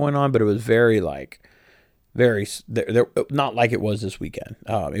that was going on, but it was very like, they're not like it was this weekend.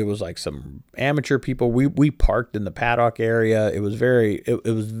 It was like some amateur people. We parked in the paddock area. It was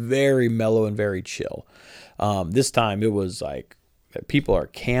very mellow and very chill. This time it was like people are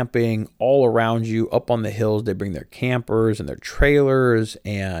camping all around you up on the hills. They bring their campers and their trailers,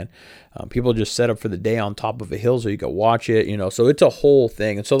 and people just set up for the day on top of a hill so you can watch it, so it's a whole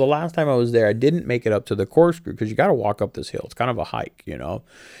thing. And so the last time I was there, I didn't make it up to the corkscrew because you got to walk up this hill. It's kind of a hike,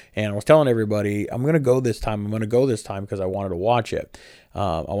 and I was telling everybody, I'm going to go this time because I wanted to watch it.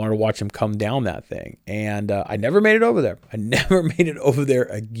 I wanted to watch him come down that thing. And I never made it over there. I never made it over there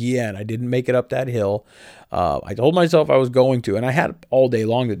again. I didn't make it up that hill. I told myself I was going to, and I had all day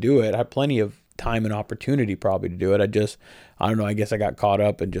long to do it. I had plenty of time and opportunity probably to do it. I don't know, I guess I got caught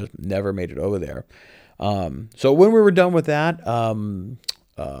up and just never made it over there. So when we were done with that,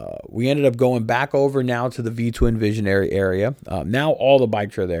 we ended up going back over now to the V-Twin Visionary area. Now all the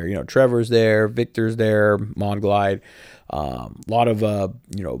bikes are there. Trevor's there, Victor's there, Monglide, a lot of,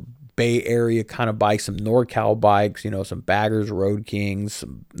 Bay Area kind of bikes, some NorCal bikes, some Baggers, Road Kings,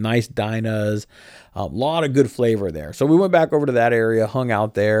 some nice Dynas, a lot of good flavor there. So we went back over to that area, hung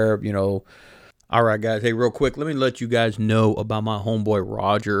out there, All right, guys. Hey, real quick, let me let you guys know about my homeboy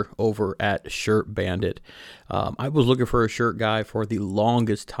Roger over at Shirt Bandit. I was looking for a shirt guy for the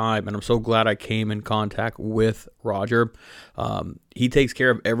longest time, and I'm so glad I came in contact with Roger. He takes care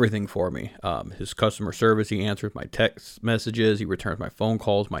of everything for me. His customer service, he answers my text messages, he returns my phone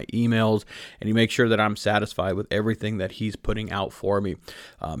calls, my emails, and he makes sure that I'm satisfied with everything that he's putting out for me.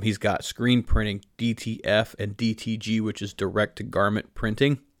 He's got screen printing, DTF and DTG, which is direct to garment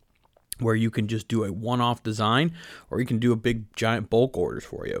printing, where you can just do a one-off design, or you can do a big giant bulk orders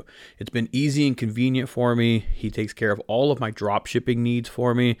for you. It's been easy and convenient for me. He takes care of all of my drop shipping needs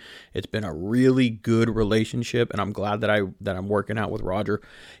for me. It's been a really good relationship, and I'm glad that I'm working out with Roger.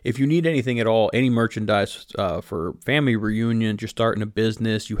 If you need anything at all, any merchandise for family reunions, you're starting a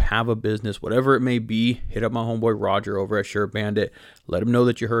business, you have a business, whatever it may be, hit up my homeboy Roger over at Shirt Bandit. Let him know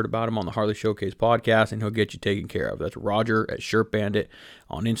that you heard about him on the Harley Showcase podcast, and he'll get you taken care of. That's Roger at Shirt Bandit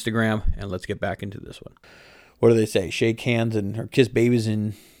on Instagram. And let's get back into this one. What do they say? Shake hands or kiss babies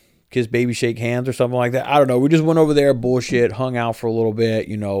and kiss baby shake hands or something like that. I don't know. We just went over there, bullshit, hung out for a little bit,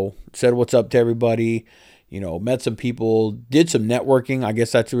 said what's up to everybody, met some people, did some networking. I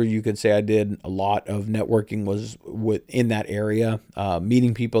guess that's where you could say I did a lot of networking was within that area,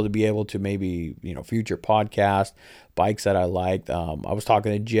 meeting people to be able to maybe, future podcast, bikes that I liked. I was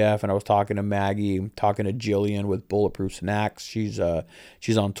talking to Jeff, and I was talking to Maggie, talking to Jillian with Bulletproof Snacks. She's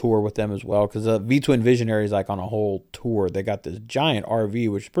on tour with them as well, because V-Twin Visionary is like on a whole tour. They got this giant RV,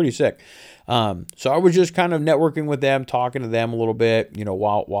 which is pretty sick. So I was just kind of networking with them, talking to them a little bit,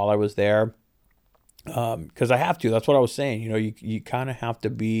 while I was there. Because I have to. That's what I was saying. You kind of have to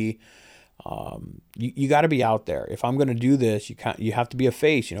be. You got to be out there. If I'm going to do this, you have to be a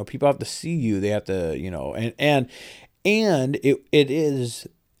face. People have to see you. They have to, and it is.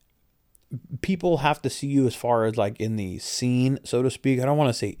 People have to see you as far as like in the scene, so to speak. I don't want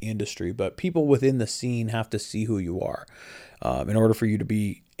to say industry, but people within the scene have to see who you are, in order for you to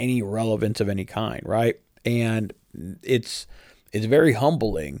be any relevance of any kind, right? And it's very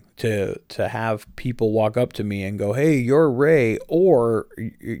humbling to have people walk up to me and go, "Hey, you're Ray," or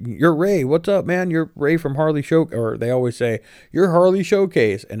 "You're Ray. What's up, man? You're Ray from Harley Showcase." Or they always say, "You're Harley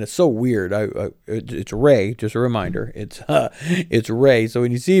Showcase," and it's so weird. It's Ray. Just a reminder. It's Ray. So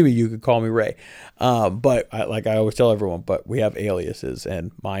when you see me, you can call me Ray. But like I always tell everyone, but we have aliases,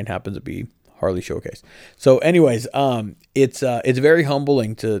 and mine happens to be Harley Showcase. So anyways, it's very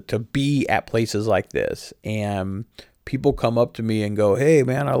humbling to be at places like this, and people come up to me and go, "Hey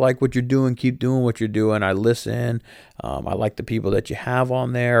man, I like what you're doing. Keep doing what you're doing. I listen. I like the people that you have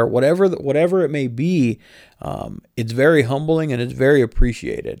on there." Whatever it may be, it's very humbling and it's very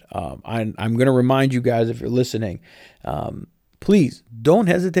appreciated. I'm going to remind you guys, if you're listening, please don't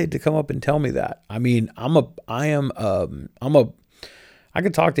hesitate to come up and tell me that. I mean, I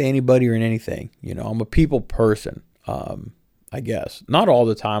could talk to anybody or in anything. I'm a people person. I guess not all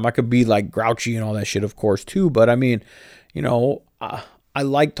the time. I could be like grouchy and all that shit, of course, too. But I mean, I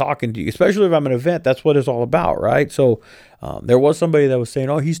like talking to you, especially if I'm at an event. That's what it's all about, right? So there was somebody that was saying,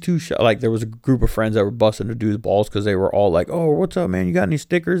 "Oh, he's too shy." Like there was a group of friends that were busting the dude's balls because they were all like, "Oh, what's up, man? You got any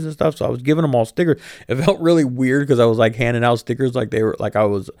stickers and stuff?" So I was giving them all stickers. It felt really weird because I was like handing out stickers like they were like I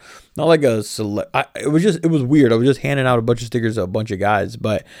was not like a it was weird. I was just handing out a bunch of stickers to a bunch of guys.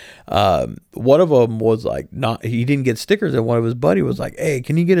 But one of them was like he didn't get stickers, and one of his buddy was like, "Hey,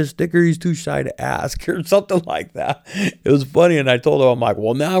 can you get a sticker? He's too shy to ask," or something like that. It was funny, and I told him, I'm like,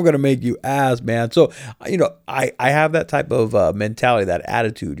 "Well, now I'm gonna make you ask, man." So I have that type of mentality, that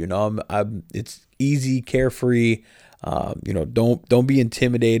attitude. It's easy, carefree. Don't be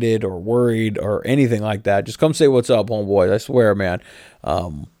intimidated or worried or anything like that. Just come say what's up, homeboys. I swear, man.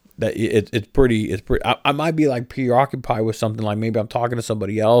 That it's pretty. I might be like preoccupied with something, like maybe I'm talking to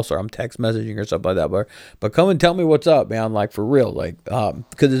somebody else or I'm text messaging or something like that. But come and tell me what's up, man. Like for real, like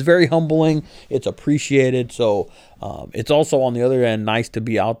because it's very humbling. It's appreciated. So it's also on the other end nice to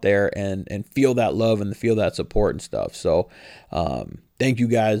be out there and feel that love and feel that support and stuff. So thank you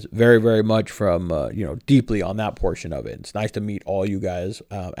guys very, very much from deeply on that portion of it. It's nice to meet all you guys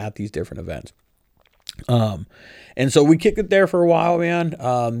at these different events. And so we kicked it there for a while, man.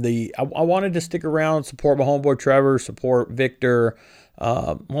 I wanted to stick around, support my homeboy Trevor, support Victor.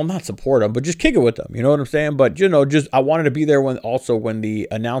 Well, not support them, but just kick it with them. You know what I'm saying? But just I wanted to be there when the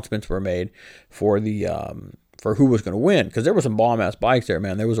announcements were made for for who was going to win, because there was some bomb ass bikes there,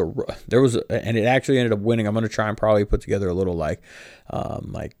 man. There was and it actually ended up winning. I'm going to try and probably put together a little like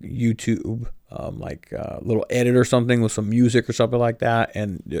YouTube little edit or something with some music or something like that,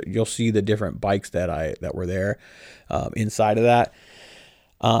 and you'll see the different bikes that were there inside of that.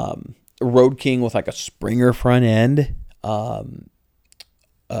 Road King with like a Springer front end.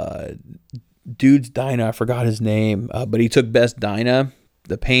 Dude's Dyna, I forgot his name, but he took best Dyna.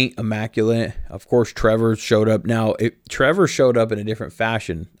 The paint immaculate. Of course, Trevor showed up. Now, Trevor showed up in a different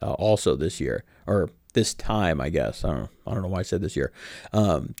fashion also this year, or this time, I guess. I don't know why I said this year.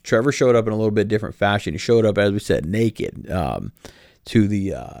 Trevor showed up in a little bit different fashion. He showed up, as we said, naked to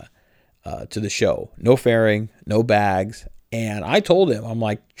the show. No fairing, no bags. And I told him, I'm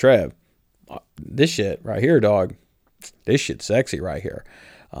like, Trev, this shit right here, dog, this shit's sexy right here.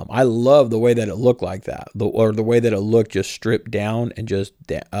 I love the way that it looked like that, or the way that it looked just stripped down and just,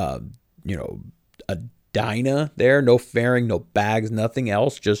 a Dyna there, no fairing, no bags, nothing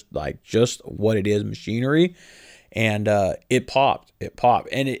else, just what it is, machinery. And it popped,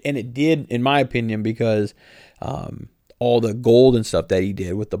 and it did, in my opinion, because all the gold and stuff that he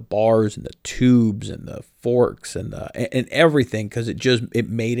did with the bars and the tubes and the forks and everything, because it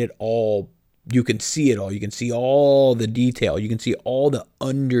made it all. You can see it all. You can see all the detail. You can see all the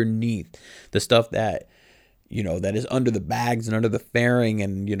underneath, the stuff that, that is under the bags and under the fairing.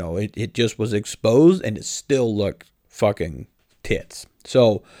 And, it just was exposed, and it still looked fucking tits.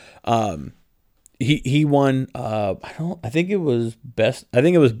 So, he won, I think it was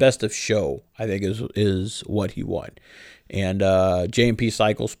best of show, I think is what he won. And, J&P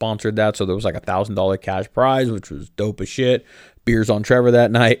Cycle sponsored that. So there was like $1,000 cash prize, which was dope as shit. Beers on Trevor that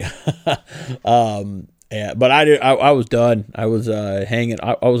night. But I was done. I was hanging.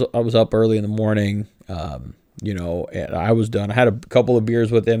 I was up early in the morning. And I was done. I had a couple of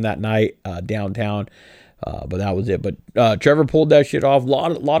beers with him that night downtown. But that was it. But Trevor pulled that shit off.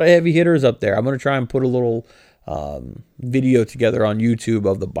 Lot of heavy hitters up there. I'm gonna try and put a little video together on YouTube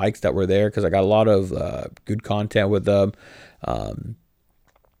of the bikes that were there, because I got a lot of good content with them.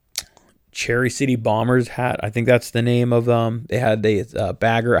 Cherry City Bombers hat, I think that's the name of them. They had the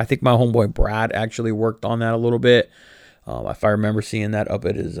bagger. I think my homeboy Brad actually worked on that a little bit. If I remember seeing that up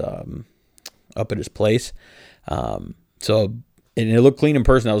at his place. So, and it looked clean in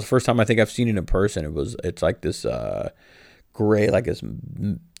person. That was the first time I think I've seen it in person. It's like this gray, like this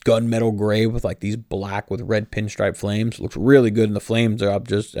gunmetal gray with like these black with red pinstripe flames. Looks really good, and the flames are up.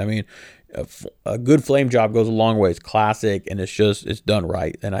 A good flame job goes a long way. It's classic, and it's done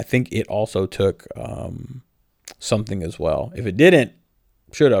right. And I think it also took something as well. If it didn't,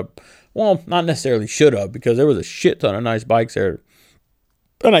 should have. Well, not necessarily should have, because there was a shit ton of nice bikes there.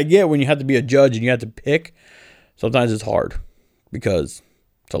 And I get when you have to be a judge and you have to pick, sometimes it's hard because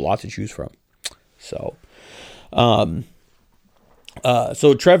it's a lot to choose from. So,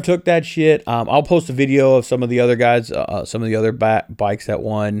 so Trev took that shit. I'll post a video of some of the other guys, some of the other bikes that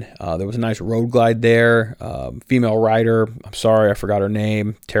won. There was a nice road glide there. Female rider. I'm sorry, I forgot her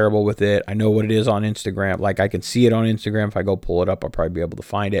name. Terrible with it. I know what it is on Instagram. Like, I can see it on Instagram. If I go pull it up, I'll probably be able to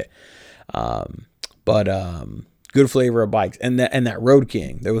find it. But good flavor of bikes. And that Road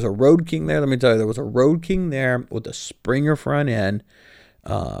King. There was a Road King there. Let me tell you, there was a Road King there with a Springer front end.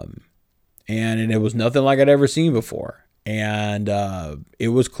 And it was nothing like I'd ever seen before. And it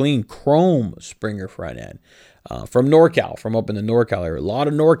was clean chrome Springer front end from NorCal, from up in the NorCal area. A lot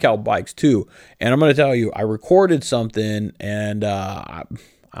of NorCal bikes too. And I'm going to tell you, I recorded something, and I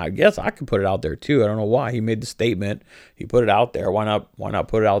guess I could put it out there too. I don't know why. He made the statement. He put it out there. Why not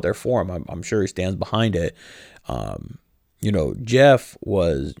put it out there for him? I'm sure he stands behind it. Jeff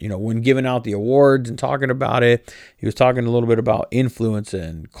was, when giving out the awards and talking about it, he was talking a little bit about influence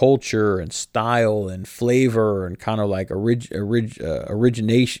and culture and style and flavor and kind of like origination,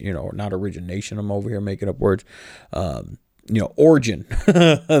 not origination. I'm over here making up words. origin.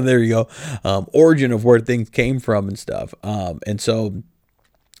 There you go. Origin of where things came from and stuff. And so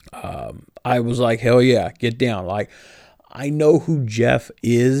I was like, hell yeah, get down. Like, I know who Jeff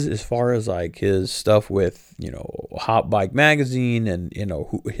is as far as like his stuff with, Hot Bike Magazine and,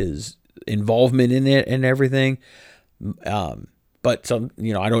 his involvement in it and everything. But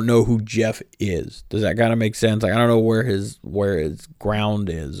I don't know who Jeff is. Does that kind of make sense? Like, I don't know where his ground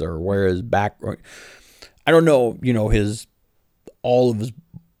is or where his back. I don't know, all of his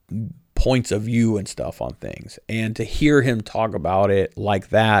points of view and stuff on things. And to hear him talk about it like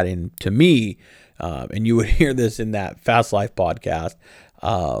that, and to me, and you would hear this in that Fast Life podcast,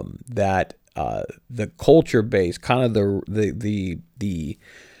 that the culture base, kind of the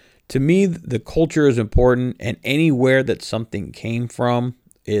to me, the culture is important, and anywhere that something came from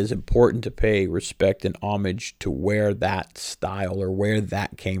is important to pay respect and homage to where that style or where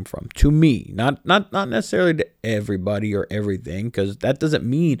that came from. To me, not necessarily to everybody or everything, because that doesn't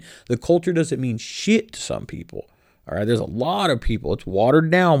mean, the culture doesn't mean shit to some people. All right, there's a lot of people. It's watered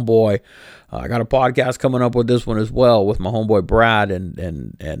down, boy. I got a podcast coming up with this one as well with my homeboy Brad and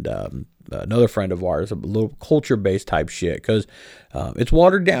another friend of ours, a little culture-based type shit, because it's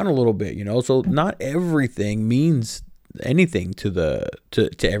watered down a little bit, So not everything means anything to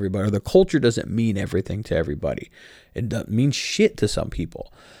everybody. Or the culture doesn't mean everything to everybody. It doesn't mean shit to some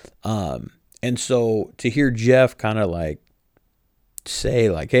people. And so to hear Jeff kind of like say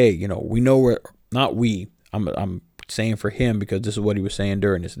like, hey, we know where, not we, I'm saying for him, because this is what he was saying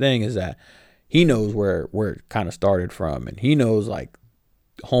during this thing, is that he knows where it kind of started from, and he knows like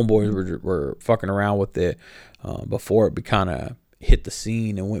homeboys were fucking around with it before it kind of hit the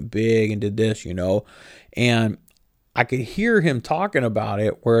scene and went big and did this, and I could hear him talking about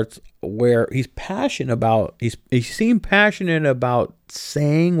it where he's passionate about, he seemed passionate about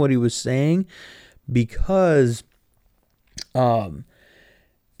saying what he was saying, because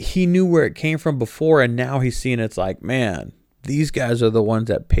he knew where it came from before, and now he's seeing it's like, man, these guys are the ones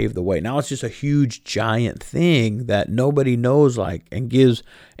that paved the way. Now it's just a huge giant thing that nobody knows, like, and gives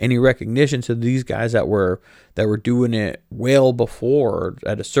any recognition to these guys that were doing it well before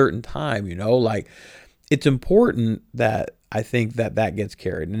at a certain time, like, it's important that I think that gets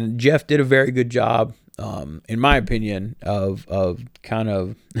carried. And Jeff did a very good job, in my opinion, of kind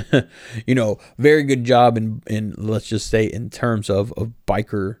of, very good job in let's just say in terms of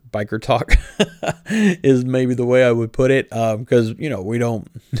biker talk is maybe the way I would put it. Because, we don't,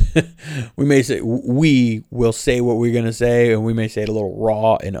 we will say what we're going to say, and we may say it a little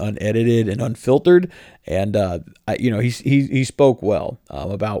raw and unedited and unfiltered. And, he spoke well,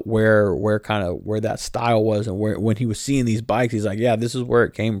 about where that style was, and when he was seeing these bikes, he's like, yeah, this is where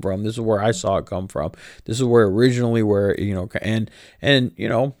it came from. This is where I saw it come from. This is where originally it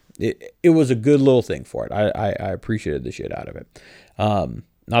was a good little thing for it. I appreciated the shit out of it.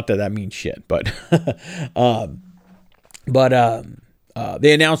 Not that means shit, but,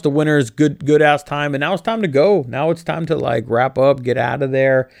 they announced the winners, good ass time, and now it's time to go. Now it's time to like wrap up, get out of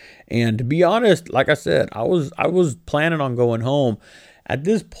there. And to be honest, like I said, I was planning on going home. At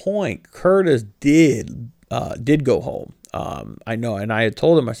this point, Curtis did go home. I know, and I had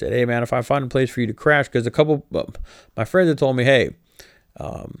told him, I said, hey man, if I find a place for you to crash, because a couple my friends had told me, hey,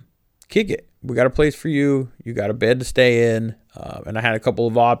 kick it. We got a place for you. You got a bed to stay in. And I had a couple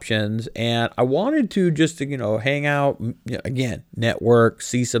of options, and I wanted to just to, hang out, again, network,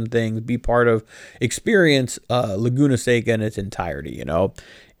 see some things, be part of, experience Laguna Seca in its entirety,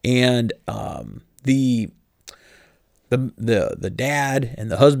 and the dad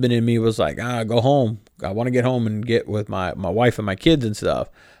and the husband in me was like, go home. I want to get home and get with my wife and my kids and stuff.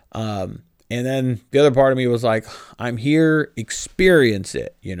 And then the other part of me was like, I'm here, experience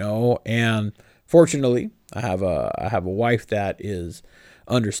it, and fortunately, I have a wife that is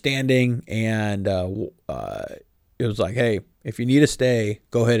understanding, and it was like, hey, if you need to stay,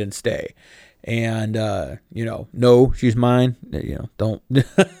 go ahead and stay. And no, she's mine. Don't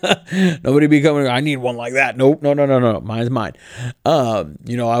nobody be coming, I need one like that. Nope, no. Mine's mine.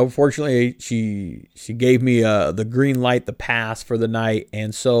 Unfortunately, she gave me the green light, the pass for the night,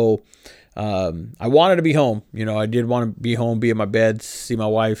 and so I wanted to be home. I did want to be home, be in my bed, see my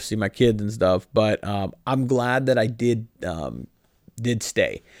wife, see my kids and stuff. But I'm glad that I did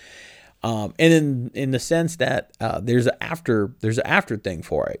stay. And in the sense that there's an after thing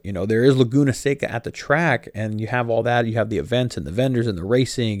for it. There is Laguna Seca at the track, and you have all that. You have the events and the vendors and the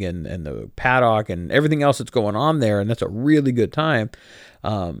racing and the paddock and everything else that's going on there, and that's a really good time.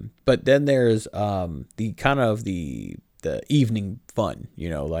 But then there's the kind of the evening fun,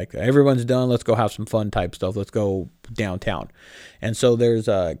 like everyone's done, let's go have some fun type stuff, let's go downtown. And so there's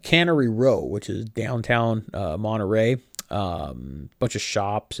Cannery Row, which is downtown Monterey. bunch of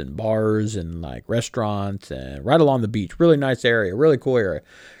shops and bars and like restaurants and right along the beach. Really nice area, really cool area.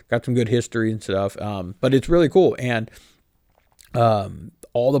 Got some good history and stuff. But it's really cool. And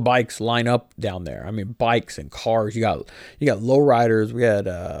all the bikes line up down there. I mean, bikes and cars. You got lowriders. We had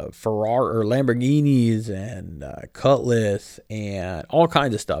Ferrari or Lamborghinis and Cutlass and all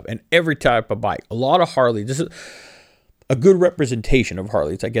kinds of stuff. And every type of bike. A lot of Harleys. This is a good representation of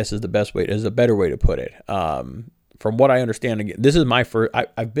Harleys, I guess, is a better way to put it. From what I understand, again, this is my first.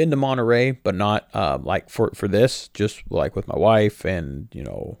 I've been to Monterey, but not like for this. Just like with my wife, and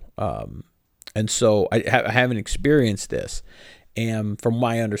and so I haven't experienced this. And from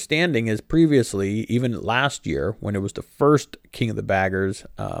my understanding is previously, even last year, when it was the first King of the Baggers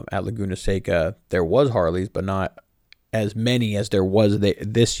at Laguna Seca, there was Harleys, but not as many as there was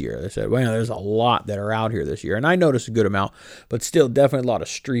this year. They said, well, there's a lot that are out here this year. And I noticed a good amount, but still definitely a lot of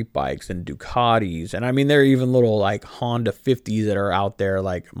street bikes and Ducatis. And I mean, there are even little like Honda 50s that are out there,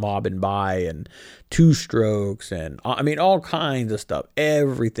 like Mob and Buy and Two Strokes. And I mean, all kinds of stuff.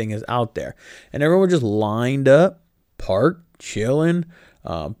 Everything is out there. And everyone just lined up, parked, chilling.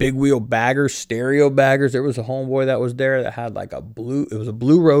 Big wheel baggers, stereo baggers. There was a homeboy that was there that had like it was a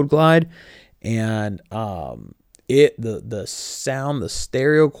blue Road Glide, and the sound, the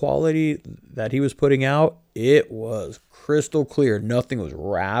stereo quality that he was putting out, it was crystal clear. Nothing was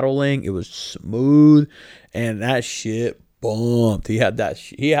rattling. It was smooth, and that shit bumped. He had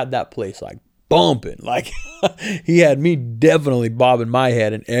that place like bumping. Like he had me definitely bobbing my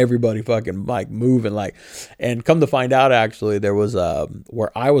head and everybody fucking like moving like. And come to find out, actually, there was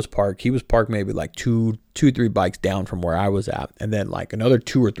where I was parked, he was parked maybe like two, 3 bikes down from where I was at, and then like another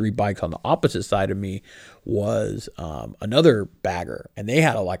 2 or 3 bikes on the opposite side of me was another bagger, and they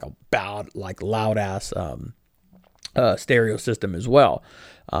had a loud ass stereo system as well.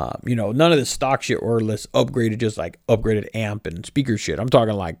 None of this stock shit or this upgraded amp and speaker shit. I'm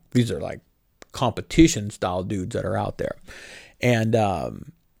talking like these are like competition style dudes that are out there. And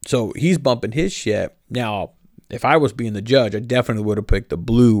so he's bumping his shit. Now, if I was being the judge, I definitely would have picked the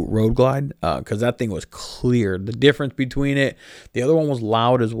blue Road Glide because that thing was clear. The difference between it, the other one was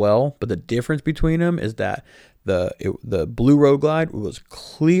loud as well, but the difference between them is that the blue Road Glide was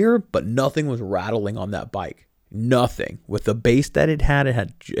clear, but nothing was rattling on that bike. Nothing. With the bass that it had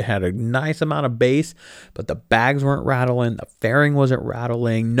a nice amount of bass, but the bags weren't rattling, the fairing wasn't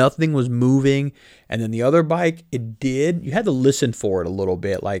rattling, nothing was moving. And then the other bike, it did. You had to listen for it a little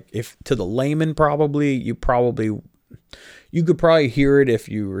bit. Like if to the layman, you could probably hear it if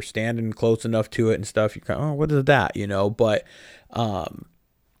you were standing close enough to it and stuff. You kind of, what is that? But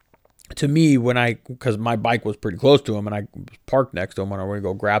to me, because my bike was pretty close to him and I was parked next to him when I went to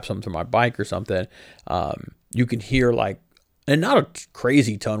go grab something to my bike or something, you can hear like, and not a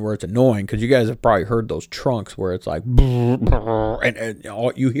crazy ton where it's annoying, because you guys have probably heard those trunks where it's like, and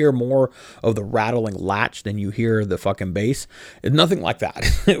you hear more of the rattling latch than you hear the fucking bass. It's nothing like that.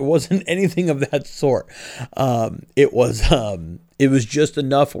 It wasn't anything of that sort. It was just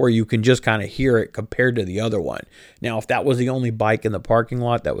enough where you can just kind of hear it compared to the other one. Now, if that was the only bike in the parking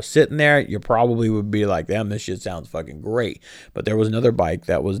lot that was sitting there, you probably would be like, damn, this shit sounds fucking great. But there was another bike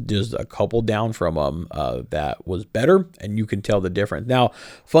that was just a couple down from them that was better, and you can tell the difference. Now,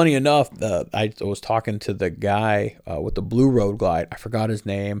 funny enough, I was talking to the guy with the blue Road Glide. I forgot his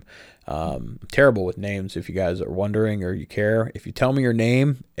name. Terrible with names, if you guys are wondering or you care. If you tell me your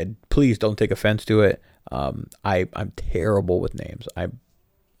name, and please don't take offense to it. I'm terrible with names. I'm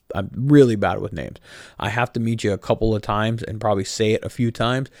really bad with names. I have to meet you a couple of times and probably say it a few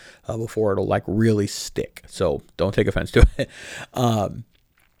times before it'll like really stick. So don't take offense to it. I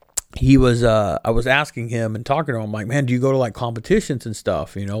was asking him and talking to him, like, man, do you go to like competitions and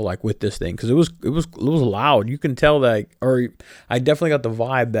stuff, like with this thing? Cause it was loud. You can tell that, or I definitely got the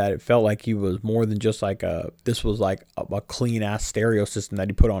vibe that it felt like he was more than just like this was like a clean ass stereo system that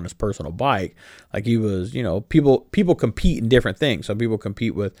he put on his personal bike. Like he was, people compete in different things. Some people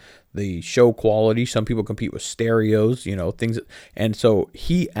compete with the show quality. Some people compete with stereos, things. And so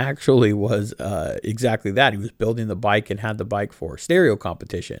he actually was exactly that. He was building the bike and had the bike for stereo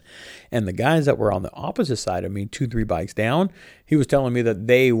competition. And the guys that were on the opposite side of me, 2-3 bikes down, he was telling me that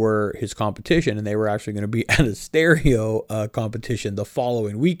they were his competition and they were actually going to be at a stereo competition the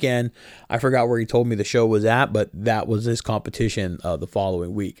following weekend. I forgot where he told me the show was at, but that was his competition the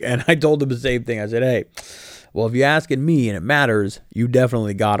following week. And I told him the same thing. I said, hey, well, if you're asking me and it matters, you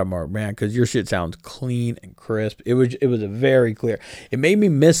definitely got him, man, because your shit sounds clean and crisp. It was a very clear. It made me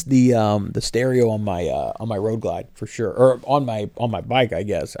miss the stereo on my Road Glide for sure, or on my bike, I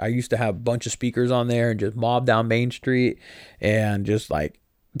guess. I used to have a bunch of speakers on there and just mob down Main Street and just like,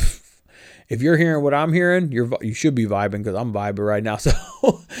 if you're hearing what I'm hearing, you should be vibing, because I'm vibing right now. So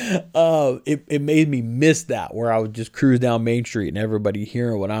it made me miss that, where I would just cruise down Main Street and everybody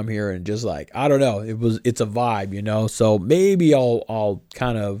hearing what I'm hearing, just like, I don't know, it's a vibe, you know. So maybe I'll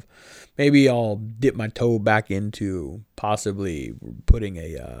dip my toe back into possibly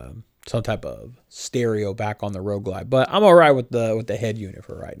putting some type of stereo back on the Road Glide, but I'm all right with the head unit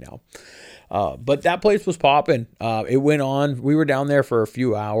for right now. But that place was popping. It went on. We were down there for a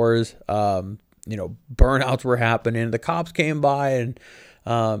few hours. Burnouts were happening. The cops came by, and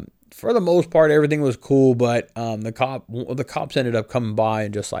for the most part, everything was cool. But the cops ended up coming by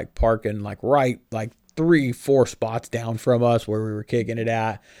and just like parking like right like 3-4 spots down from us where we were kicking it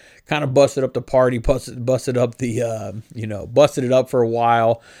at. Kind of busted up the party, busted up busted it up for a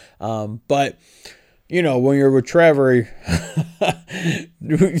while. But when you're with Trevor,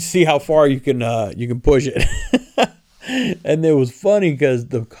 you see how far you can push it. And it was funny because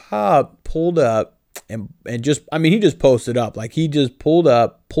the cop pulled up and he just posted up. Like, he just pulled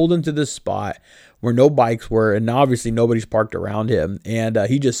into this spot where no bikes were, and obviously nobody's parked around him. And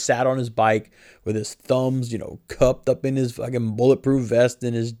he just sat on his bike with his thumbs, cupped up in his fucking bulletproof vest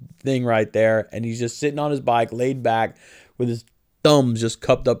and his thing right there. And he's just sitting on his bike, laid back with his thumbs just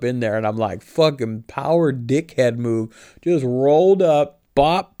cupped up in there. And I'm like, fucking power dickhead move. Just rolled up,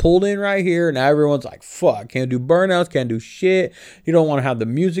 bop, pulled in right here. And everyone's like, fuck, can't do burnouts, can't do shit. You don't want to have the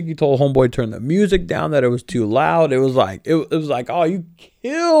music. You told homeboy to turn the music down, that it was too loud. It was like, oh, you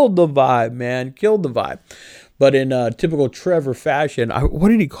killed the vibe, man. Killed the vibe. But in typical Trevor fashion, what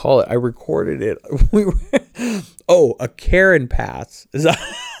did he call it? I recorded it. A Karen pass.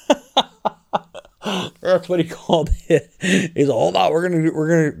 That's what he called it. He's like, hold on,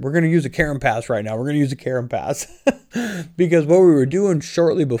 we're gonna use a Karen pass right now. We're gonna use a Karen pass. Because what we were doing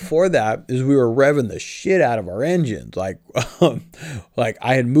shortly before that is we were revving the shit out of our engines. Like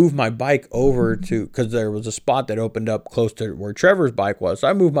I had moved my bike over to, because there was a spot that opened up close to where Trevor's bike was. So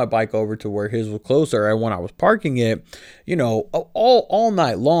I moved my bike over to where his was closer. And when I was parking it, all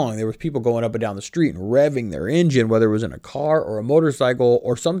night long, there was people going up and down the street and revving their engine, whether it was in a car or a motorcycle,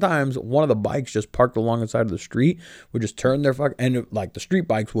 or sometimes one of the bikes just parked along the side of the street would just turn their and like the street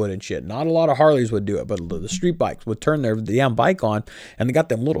bikes would and shit. Not a lot of Harleys would do it, but the street bikes would turn their damn bike on, and they got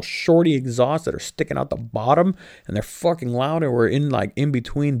them little shorty exhausts that are sticking out the bottom, and they're fucking loud, and we're in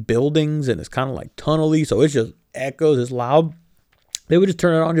between buildings, and it's kind of like tunnely, so it just echoes, it's loud. They would just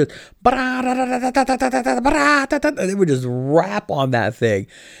turn it on, just they would just rap on that thing.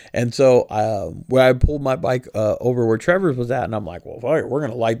 And so when I pulled my bike over where Trevor's was at, and I'm like, well, fuck, we're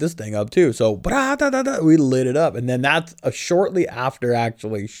gonna light this thing up too. So we lit it up, and then that's shortly after,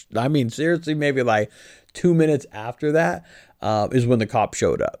 actually, seriously, maybe like 2 minutes after that is when the cop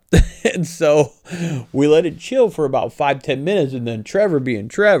showed up. And so we let it chill for about 5-10 minutes, and then Trevor, being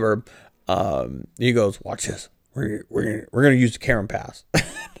Trevor, he goes, watch this. We're gonna use the Karen pass.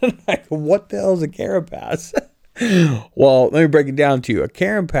 Like, what the hell is a Karen pass? Well, let me break it down to you. A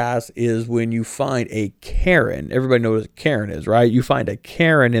Karen pass is when you find a Karen. Everybody knows what a Karen is, right? You find a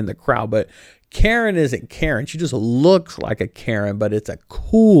Karen in the crowd, but Karen isn't Karen. She just looks like a Karen, but it's a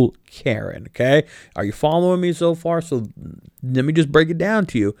cool Karen, okay? Are you following me so far? So let me just break it down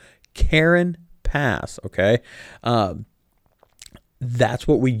to you. Karen pass, okay? That's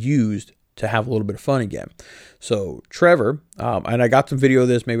what we used to have a little bit of fun again. So Trevor, and I got some video of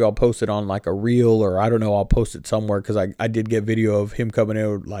this. Maybe I'll post it on like a reel, or I don't know. I'll post it somewhere, because I did get video of him coming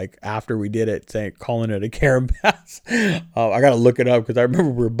in like after we did it, calling it a Karen pass. I got to look it up, because I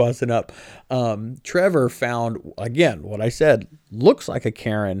remember we were busting up. Trevor found, again, what I said, looks like a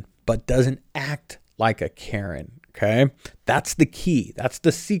Karen, but doesn't act like a Karen. Okay. That's the key. That's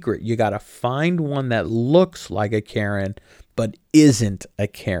the secret. You got to find one that looks like a Karen, but isn't a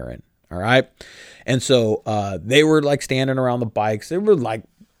Karen. All right. And so they were like standing around the bikes. They were like,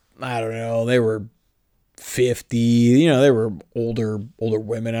 I don't know, they were 50, they were older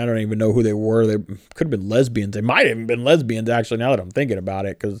women. I don't even know who they were. They could have been lesbians. They might have even been lesbians, actually, now that I'm thinking about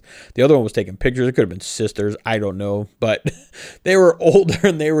it, because the other one was taking pictures. It could have been sisters. I don't know. But they were older,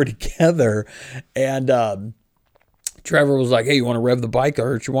 and they were together. And Trevor was like, hey, you want to rev the bike,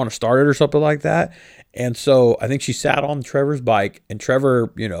 or you want to start it or something like that? And so I think she sat on Trevor's bike, and Trevor's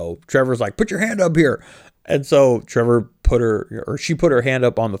like, put your hand up here. And so she put her hand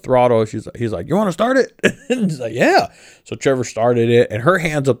up on the throttle. He's like, you want to start it? And he's like, yeah. So Trevor started it, and her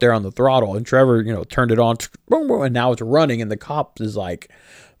hand's up there on the throttle, and Trevor, turned it on, and now it's running. And the cop is like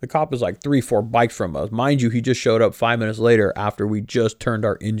 3-4 bikes from us. Mind you, he just showed up 5 minutes later after we just turned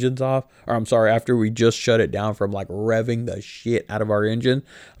our engines off. Or I'm sorry, after we just shut it down from like revving the shit out of our engine.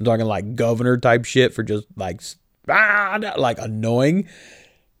 I'm talking like governor type shit for just like annoying.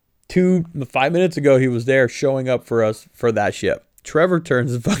 5 minutes ago, he was there showing up for us for that ship. Trevor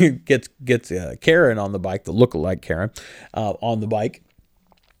turns and fucking gets Karen on the bike, the lookalike Karen, on the bike.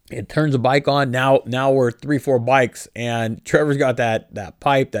 It turns the bike on. Now we're 3-4 bikes, and Trevor's got that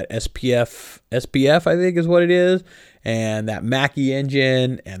pipe, that SPF, I think is what it is, and that Mackie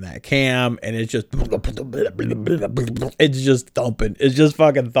engine and that cam, and it's just thumping. It's just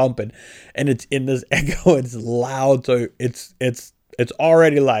fucking thumping, and it's in this echo. It's loud, so it's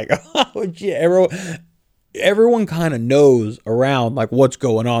already like, oh shit, everyone kind of knows around like what's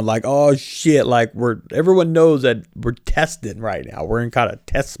going on, like, oh shit, like everyone knows that we're testing right now. We're in kind of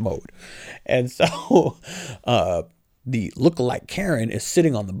test mode. And so the lookalike Karen is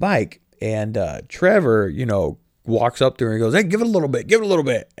sitting on the bike, and Trevor, walks up to her and goes, hey, give it a little bit.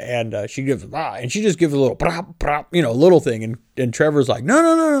 And she gives, and she just gives a little prop, little thing. And Trevor's like,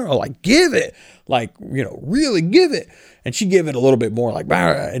 no, like, give it, like, really give it. And she gave it a little bit more, like,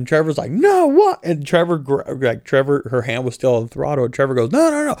 and Trevor's like, no, what? And Trevor, her hand was still on the throttle. And Trevor goes,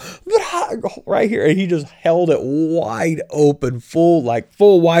 no, right here. And he just held it wide open, full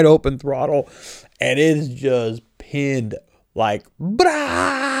wide open throttle. And it's just pinned, like,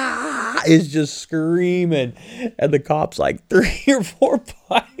 it's just screaming. And the cop's like 3 or 4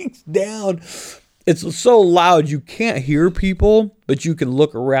 bikes down. It's so loud you can't hear people, but you can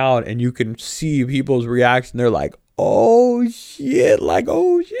look around and you can see people's reaction. They're like, oh shit, like,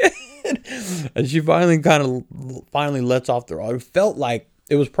 oh shit. And she finally lets off the rod. It felt like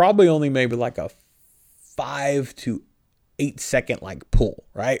it was probably only maybe like a 5 to 8 second like pull,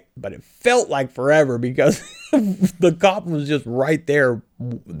 right? But it felt like forever because the cop was just right there.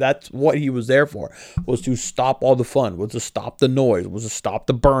 That's what he was there for, was to stop all the fun, was to stop the noise, was to stop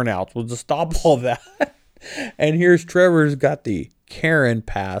the burnouts, was to stop all that. And here's Trevor's got the Karen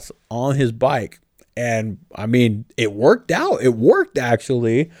pass on his bike. And I mean, it worked out. It worked,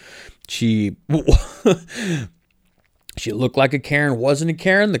 actually. She looked like a Karen, wasn't a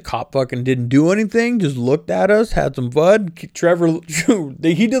Karen. The cop fucking didn't do anything, just looked at us, had some fun. Trevor,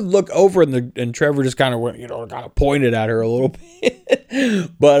 he did look over, and Trevor just kind of went, kind of pointed at her a little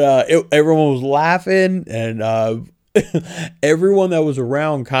bit. But everyone was laughing, and everyone that was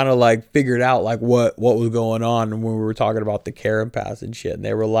around kind of like figured out like what was going on when we were talking about the Karen pass and shit, and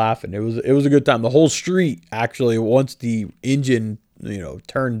they were laughing. It was a good time. The whole street, actually, once the engine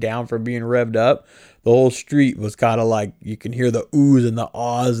turned down from being revved up, the whole street was kind of like, you can hear the oohs and the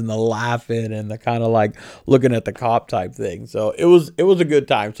ahs and the laughing and the kind of like looking at the cop type thing. So it was a good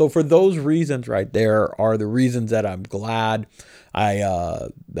time. So for those reasons right there are the reasons that I'm glad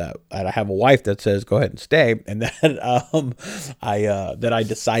that I have a wife that says go ahead and stay, and that I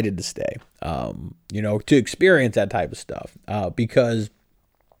decided to stay, to experience that type of stuff, because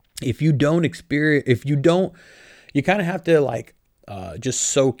if you don't, you kind of have to like just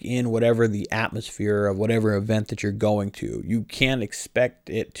soak in whatever the atmosphere of whatever event that you're going to. You can't expect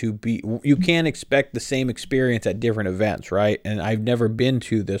the same experience at different events, right? And I've never been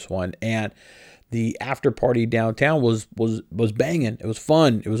to this one, and the after party downtown was banging. It was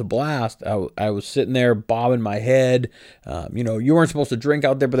fun. It was a blast. I was sitting there bobbing my head. You weren't supposed to drink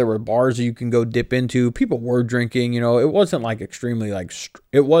out there, but there were bars that you can go dip into. People were drinking. It wasn't like extremely like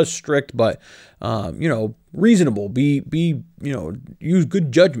it was strict, but reasonable. Use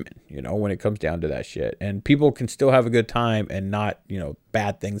good judgment. When it comes down to that shit, and people can still have a good time and not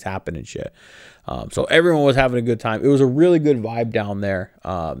bad things happen and shit. So everyone was having a good time. It was a really good vibe down there.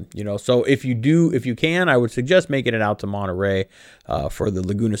 So if you can, I would suggest making it out to Monterey for the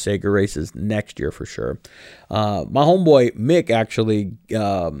Laguna Seca races next year for sure. My homeboy Mick, actually,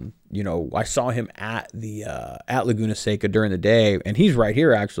 I saw him at Laguna Seca during the day, and he's right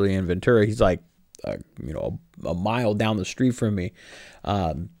here actually in Ventura. He's like, a mile down the street from me.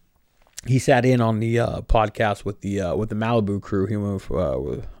 He sat in on the podcast with the Malibu crew. He went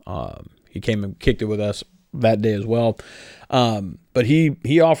he came and kicked it with us that day as well. But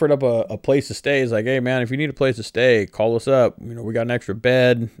he offered up a place to stay. He's like, hey man, if you need a place to stay, call us up. We got an extra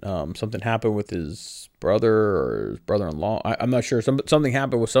bed. Something happened with his brother or his brother-in-law. I'm not sure. Something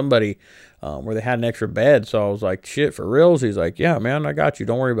happened with somebody where they had an extra bed. So I was like, shit, for reals? He's like, yeah, man, I got you.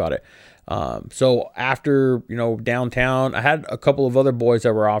 Don't worry about it. So after, downtown, I had a couple of other boys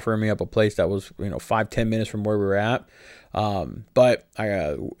that were offering me up a place that was, 5-10 minutes from where we were at. But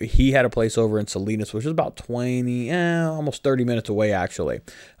he had a place over in Salinas, which is about 20, almost 30 minutes away actually.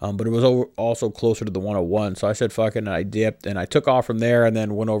 But it was also closer to the 101. So I said, fuck it. And I dipped and I took off from there and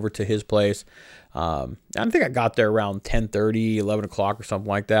then went over to his place. I think I got there around 10:30, 11 o'clock or something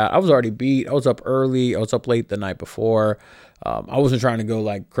like that. I was already beat. I was up early. I was up late the night before. I wasn't trying to go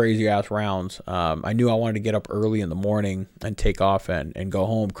like crazy ass rounds. I knew I wanted to get up early in the morning and take off and go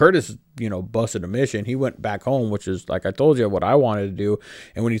home. Curtis, busted a mission. He went back home, which is, like I told you, what I wanted to do.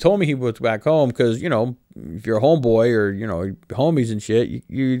 And when he told me he was back home, because, if you're a homeboy or, homies and shit,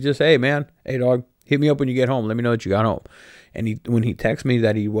 you just, hey, man, hey, dog, hit me up when you get home. Let me know that you got home. And when he texted me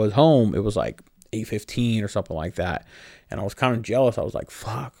that he was home, it was like 8:15 or something like that. And I was kind of jealous. I was like,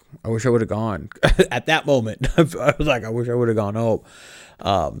 fuck, I wish I would have gone. At that moment, I was like, I wish I would have gone home.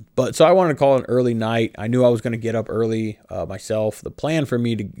 But so I wanted to call an early night. I knew I was going to get up early myself. The plan for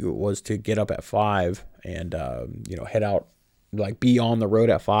me was to get up at 5 and, head out, like be on the road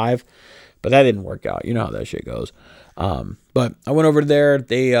at 5. But that didn't work out. You know how that shit goes. But I went over there.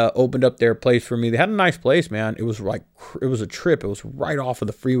 They opened up their place for me. They had a nice place, man. It was a trip. It was right off of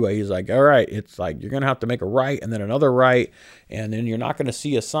the freeway. He's like, all right, it's like you're going to have to make a right and then another right. And then you're not going to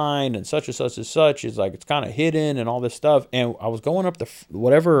see a sign and such and such and such. It's like it's kind of hidden and all this stuff. And I was going up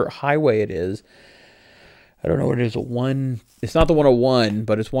whatever highway it is. I don't know what it is. It's not the 101,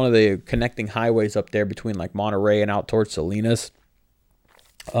 but it's one of the connecting highways up there between like Monterey and out towards Salinas.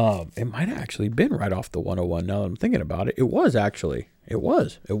 It might have actually been right off the 101 now that I'm thinking about it. It was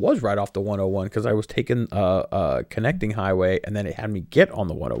right off the 101 because I was taking a connecting highway and then it had me get on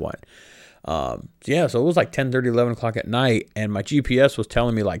the 101. So it was like 10:30, 11 o'clock at night, and my GPS was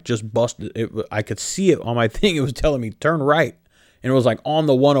telling me like just busted it. I could see it on my thing. It was telling me turn right. And it was like on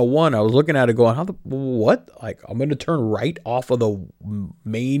the 101. I was looking at it going, what? Like, I'm going to turn right off of the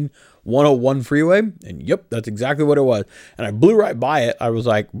main 101 freeway? And yep, that's exactly what it was. And I blew right by it. I was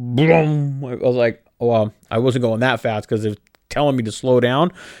like, boom. I was like, well, I wasn't going that fast because it was telling me to slow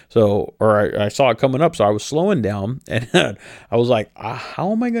down. I saw it coming up. So I was slowing down. And I was like,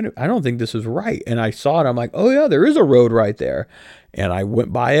 how am I going to? I don't think this is right. And I saw it. I'm like, oh, yeah, there is a road right there. And I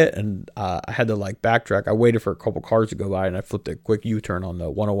went by it, and I had to like backtrack. I waited for a couple cars to go by, and I flipped a quick U-turn on the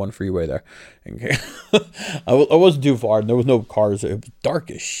 101 freeway there. And I wasn't too far, and there was no cars. It was dark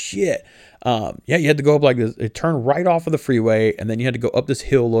as shit. You had to go up like this. It turned right off of the freeway, and then you had to go up this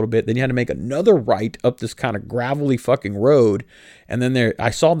hill a little bit. Then you had to make another right up this kind of gravelly fucking road. And then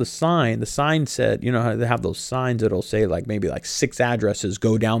I saw the sign. The sign said, how they have those signs that'll say like maybe like 6 addresses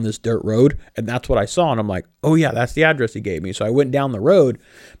go down this dirt road. And that's what I saw. And I'm like, oh yeah, that's the address he gave me. So I went down the road.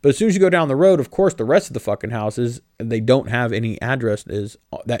 But as soon as you go down the road, of course, the rest of the fucking houses, they don't have any addresses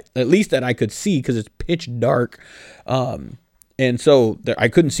that, at least that I could see, because it's pitch dark. And so I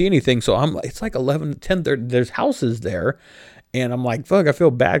couldn't see anything. So it's like 11, 10, 30. There's houses there. And I'm like, fuck, I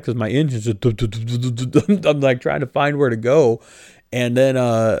feel bad because my engine's just, I'm like trying to find where to go. And then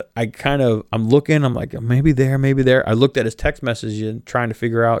I'm looking, I'm like, maybe there. I looked at his text message and trying to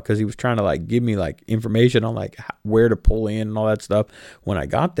figure out, because he was trying to like give me like information on like where to pull in and all that stuff when I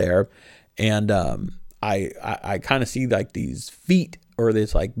got there. And I kind of see like these feet or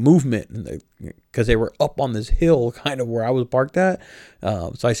this like movement, because they were up on this hill kind of where I was parked at.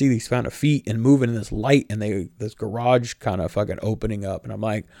 So I see these kind of feet and moving in this light, and this garage kind of fucking opening up, and I'm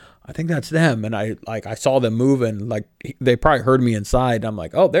like, I think that's them. And I saw them moving, like they probably heard me inside. And I'm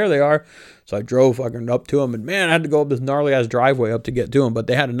like, oh, there they are. So I drove fucking up to them, and man, I had to go up this gnarly ass driveway up to get to them. But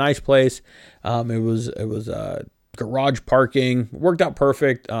they had a nice place. It was garage parking, worked out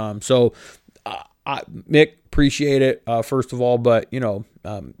perfect. Mick, appreciate it, first of all, but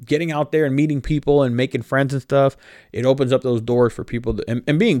getting out there and meeting people and making friends and stuff, it opens up those doors for people to,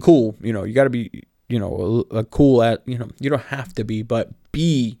 and being cool. You got to be, cool at, you don't have to be, but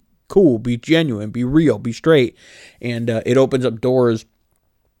be cool, be genuine, be real, be straight. And it opens up doors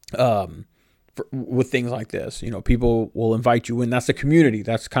with things like this. People will invite you in. That's the community.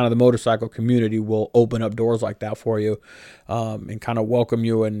 That's kind of the motorcycle community will open up doors like that for you, and kind of welcome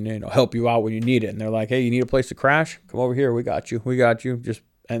you and help you out when you need it. And they're like, hey, you need a place to crash? Come over here. We got you.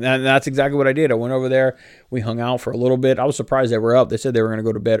 And that's exactly what I did. I went over there. We hung out for a little bit. I was surprised they were up. They said they were going to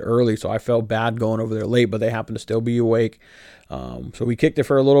go to bed early, so I felt bad going over there late, but they happened to still be awake. So we kicked it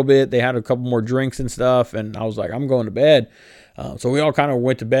for a little bit. They had a couple more drinks and stuff, and I was like, I'm going to bed. So we all kind of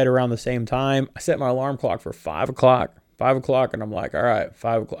went to bed around the same time. I set my alarm clock for 5 o'clock. 5 o'clock, and I'm like, all right,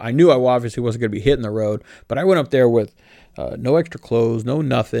 5 o'clock. I knew I obviously wasn't going to be hitting the road, but I went up there with no extra clothes, no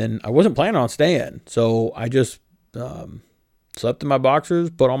nothing. I wasn't planning on staying, so I just slept in my boxers,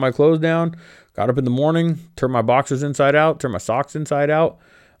 put all my clothes down, got up in the morning, turned my boxers inside out, turned my socks inside out,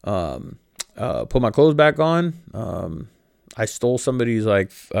 put my clothes back on. I stole somebody's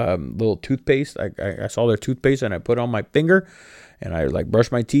like little toothpaste. I saw their toothpaste, and I put it on my finger, and I like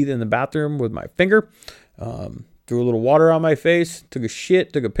brushed my teeth in the bathroom with my finger. Threw a little water on my face, took a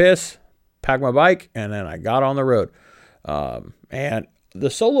shit, took a piss, packed my bike, and then I got on the road. And the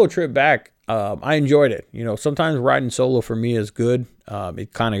solo trip back, I enjoyed it. Sometimes riding solo for me is good.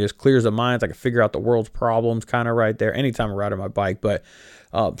 It kind of just clears the mind. I can figure out the world's problems kind of right there anytime I ride on my bike. But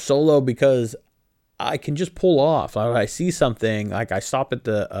solo, because I can just pull off. I see something, like I stopped at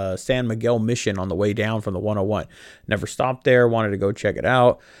the San Miguel Mission on the way down from the 101. Never stopped there, wanted to go check it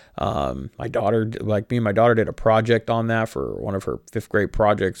out. My daughter, me and my daughter did a project on that for one of her 5th grade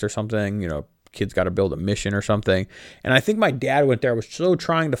projects or something. Kids got to build a mission or something. And I think my dad went there. I was so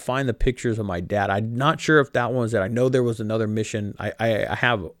trying to find the pictures of my dad. I'm not sure if that one was it. I know there was another mission. I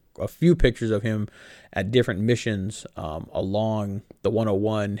have a few pictures of him at different missions along the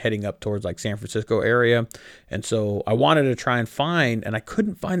 101 heading up towards like San Francisco area. And so I wanted to try and find, and I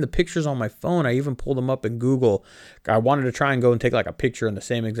couldn't find the pictures on my phone. I even pulled them up in Google. I wanted to try and go and take like a picture in the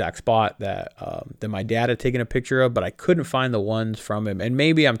same exact spot that my dad had taken a picture of, but I couldn't find the ones from him. And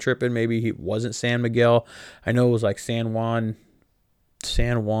maybe I'm tripping. Maybe he wasn't San Miguel. I know it was like San Juan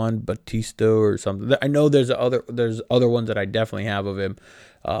Bautista or something. I know there's other ones that I definitely have of him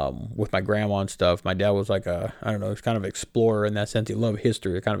with my grandma and stuff. My dad was like he's kind of an explorer in that sense. He loved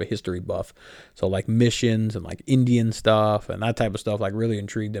history, kind of a history buff. So like missions and like Indian stuff and that type of stuff like really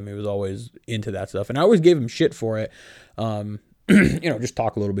intrigued him. He was always into that stuff. And I always gave him shit for it. Just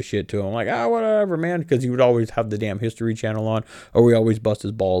talk a little bit shit to him. Like, whatever, man. Because he would always have the damn History Channel on, or we always bust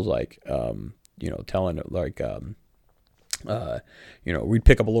his balls like, telling it like, we'd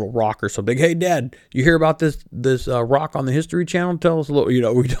pick up a little rock or something. Hey, Dad, you hear about this rock on the History Channel? Tell us a little.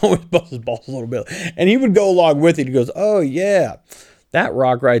 We'd always bust his balls a little bit, and he would go along with it. He goes, "Oh yeah, that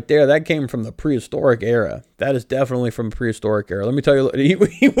rock right there, that came from the prehistoric era. That is definitely from the prehistoric era." Let me tell you,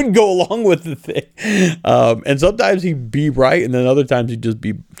 he would go along with the thing, and sometimes he'd be right, and then other times he'd just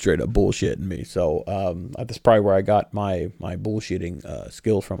be straight up bullshitting me. So that's probably where I got my bullshitting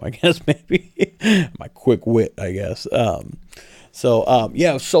skills from, I guess, maybe my quick wit, I guess.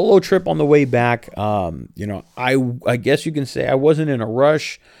 Solo trip on the way back. I guess you can say I wasn't in a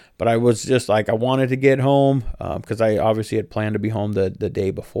rush, but I was just like, I wanted to get home because I obviously had planned to be home the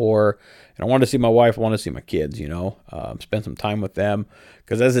day before. And I wanted to see my wife, I wanted to see my kids, spend some time with them.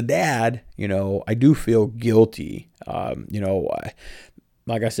 Because as a dad, I do feel guilty.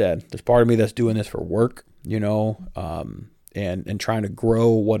 Like I said, there's part of me that's doing this for work, and trying to grow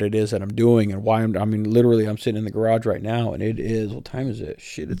what it is that I'm doing and why literally I'm sitting in the garage right now and it is, what time is it?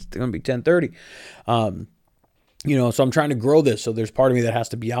 Shit, it's going to be 10:30. So I'm trying to grow this. So there's part of me that has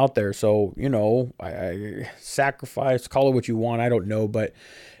to be out there. So, I sacrifice, call it what you want. I don't know, but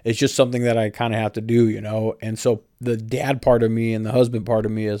it's just something that I kind of have to do, And so the dad part of me and the husband part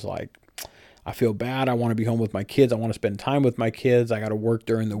of me is like, I feel bad. I want to be home with my kids. I want to spend time with my kids. I got to work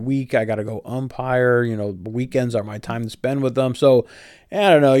during the week. I got to go umpire. Weekends are my time to spend with them. So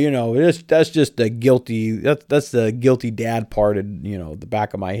I don't know. That's just the guilty. That's the guilty dad part of the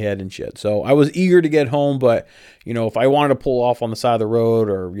back of my head and shit. So I was eager to get home, but if I wanted to pull off on the side of the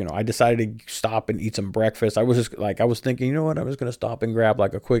road, or I decided to stop and eat some breakfast, I was just like, I was thinking, you know what? I was gonna stop and grab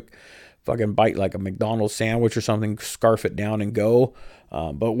like a quick fucking bite, like a McDonald's sandwich or something, scarf it down and go.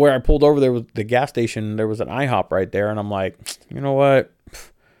 But where I pulled over, there was the gas station. There was an IHOP right there, and I'm like, you know what?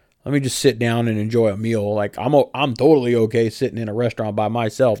 Let me just sit down and enjoy a meal. Like I'm totally okay sitting in a restaurant by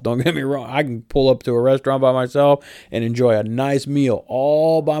myself. Don't get me wrong. I can pull up to a restaurant by myself and enjoy a nice meal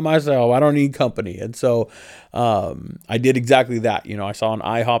all by myself. I don't need company. And so I did exactly that. I saw an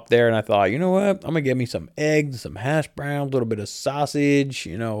IHOP there and I thought, you know what? I'm going to get me some eggs, some hash browns, a little bit of sausage,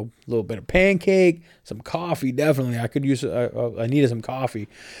 a little bit of pancake, some coffee. Definitely. I could use, I needed some coffee.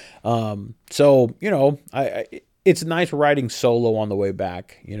 It's nice riding solo on the way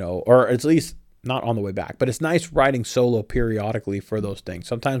back, or at least not on the way back, but it's nice riding solo periodically for those things.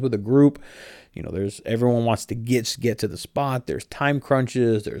 Sometimes with a group, everyone wants to get to the spot. There's time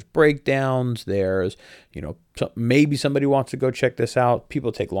crunches, there's breakdowns, there's, maybe somebody wants to go check this out.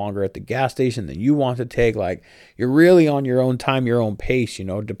 People take longer at the gas station than you want to take. Like, you're really on your own time, your own pace,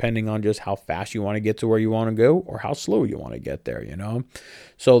 depending on just how fast you want to get to where you want to go or how slow you want to get there,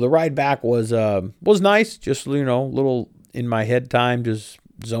 So the ride back was nice. Just, little in my head time, just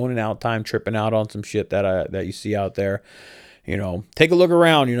zoning out time, tripping out on some shit that you see out there. Take a look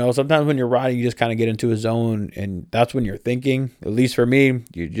around. Sometimes when you're riding, you just kind of get into a zone, and that's when you're thinking. At least for me,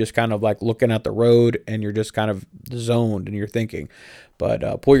 you're just kind of like looking at the road and you're just kind of zoned and you're thinking.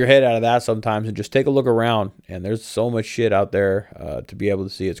 But pull your head out of that sometimes and just take a look around. And there's so much shit out there to be able to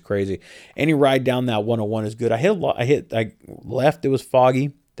see. It's crazy. Any ride down that 101 is good. I left, it was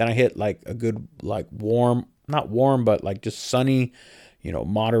foggy. Then I hit like a good, like warm, not warm, but like just sunny,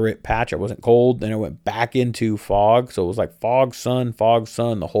 moderate patch. I wasn't cold. Then it went back into fog. So it was like fog, sun,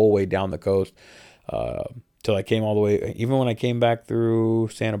 the whole way down the coast. Till I came all the way, even when I came back through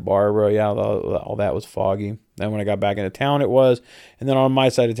Santa Barbara, yeah, all that was foggy. Then when I got back into town, it was. And then on my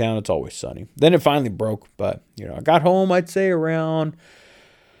side of town, it's always sunny. Then it finally broke. But, I got home, I'd say around,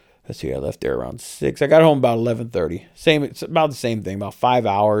 let's see, I left there around 6. I got home about 11:30. It's about the same thing, about 5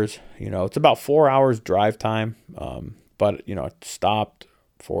 hours. It's about 4 hours drive time. But, I stopped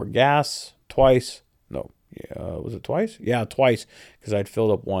for gas twice. No, was it twice? Yeah, twice, because I'd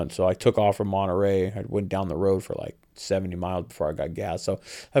filled up once. So I took off from Monterey. I went down the road for like 70 miles before I got gas. So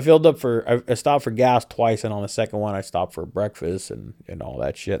I stopped for gas twice, and on the second one I stopped for breakfast and all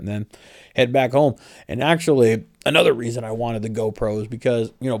that shit, and then head back home. And actually, another reason I wanted the GoPro is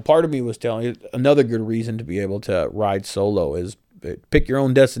because, part of me was telling you, another good reason to be able to ride solo is pick your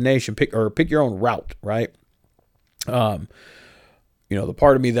own destination, pick your own route, right? The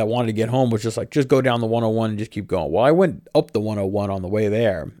part of me that wanted to get home was just go down the 101 and just keep going. Well, I went up the 101 on the way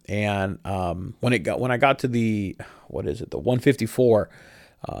there, and when I got to the, the 154,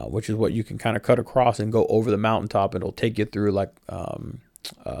 which is what you can kind of cut across and go over the mountaintop, and it'll take you through not through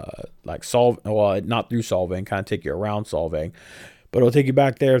Solvang, kind of take you around Solvang, but it'll take you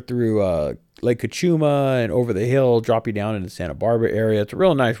back there through Lake Cachuma and over the hill, drop you down into the Santa Barbara area. It's a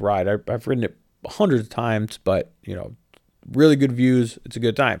real nice ride. I've ridden it hundreds of times, but really good views. It's a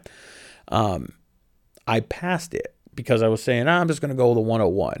good time. I passed it because I was saying, I'm just going to go the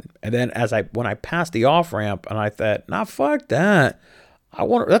 101. And then when I passed the off ramp, and I thought, fuck that.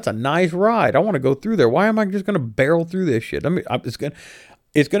 That's a nice ride. I want to go through there. Why am I just going to barrel through this shit?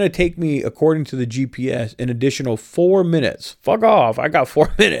 It's going to take me, according to the GPS, an additional 4 minutes. Fuck off. I got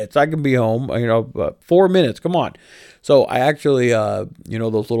 4 minutes. I can be home, 4 minutes. Come on. So I actually, those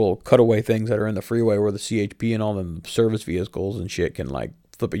little cutaway things that are in the freeway where the CHP and all them service vehicles and shit can like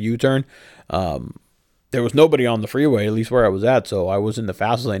flip a U-turn. There was nobody on the freeway, at least where I was at. So I was in the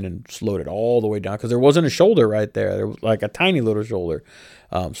fast lane and slowed it all the way down because there wasn't a shoulder right there. There was like a tiny little shoulder.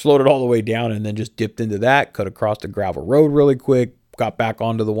 Slowed it all the way down and then just dipped into that, cut across the gravel road really quick, got back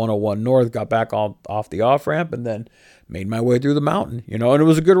onto the 101 North, got back off the off-ramp, and then made my way through the mountain, and it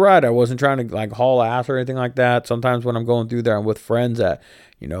was a good ride. I wasn't trying to like haul ass or anything like that. Sometimes when I'm going through there, I'm with friends that,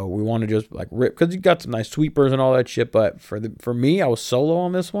 we want to just like rip, because you got some nice sweepers and all that shit. But for me, I was solo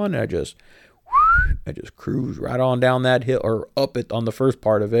on this one, and I just cruised right on down that hill, or up it on the first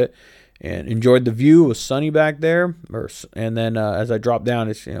part of it, and enjoyed the view. It was sunny back there, and then as I dropped down,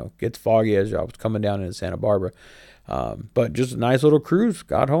 it's gets foggy as I was coming down into Santa Barbara. But just a nice little cruise,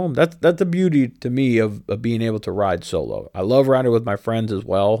 got home. That's the beauty to me of being able to ride solo. I love riding with my friends as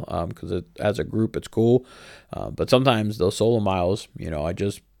well, because as a group, it's cool. But sometimes those solo miles,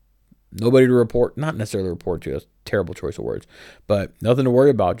 nobody to report, not necessarily report to, that's a terrible choice of words, but nothing to worry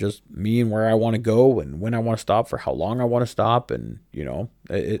about, just me and where I want to go and when I want to stop, for how long I want to stop. And,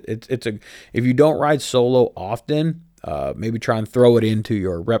 if you don't ride solo often, maybe try and throw it into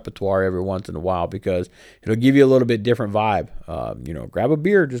your repertoire every once in a while, because it'll give you a little bit different vibe. Grab a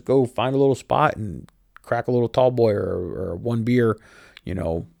beer, just go find a little spot and crack a little tall boy or one beer,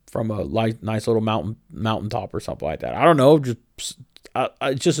 from a nice little mountaintop or something like that. I don't know,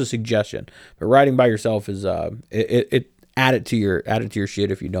 it's just a suggestion. But riding by yourself is it add it to your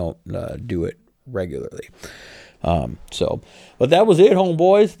shit if you don't do it regularly. But that was it,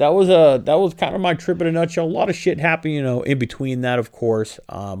 homeboys. That was kind of my trip in a nutshell. A lot of shit happened, in between that, of course.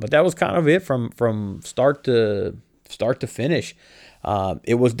 But that was kind of it from start to finish.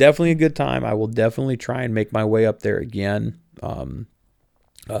 It was definitely a good time. I will definitely try and make my way up there again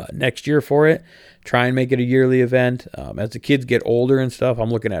next year for it. Try and make it a yearly event. As the kids get older and stuff, I'm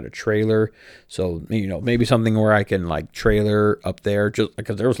looking at a trailer. So, maybe something where I can like trailer up there, just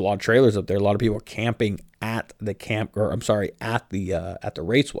because there was a lot of trailers up there. A lot of people camping at the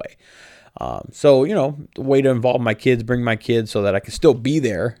raceway. So, the way to involve my kids, bring my kids so that I can still be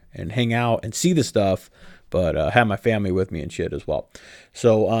there and hang out and see the stuff, but have my family with me and shit as well.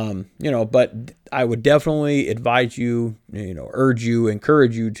 So, but I would definitely advise you, urge you,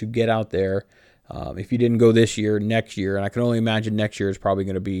 encourage you to get out there. If you didn't go this year, next year, and I can only imagine next year is probably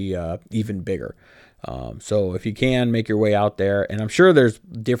going to be even bigger. So if you can, make your way out there. And I'm sure there's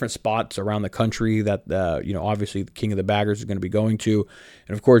different spots around the country that, obviously the King of the Baggers is going to be going to.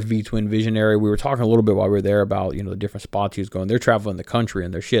 And of course, V-Twin Visionary. We were talking a little bit while we were there about, the different spots he's going. They're traveling the country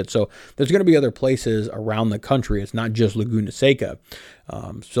and their shit. So there's going to be other places around the country. It's not just Laguna Seca.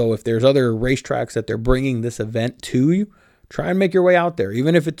 So if there's other racetracks that they're bringing this event to you, try and make your way out there.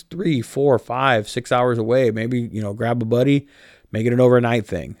 Even if it's 3, 4, 5, 6 hours away, maybe, grab a buddy, make it an overnight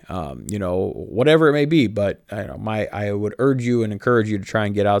thing, whatever it may be. But I would urge you and encourage you to try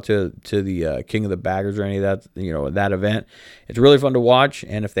and get out to the King of the Baggers or any of that, that event. It's really fun to watch.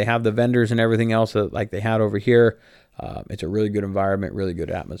 And if they have the vendors and everything else like they had over here, it's a really good environment, really good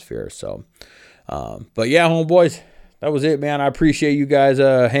atmosphere. So, but yeah, homeboys, that was it, man. I appreciate you guys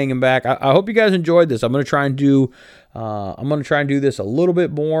hanging back. I hope you guys enjoyed this. I'm gonna try and do this a little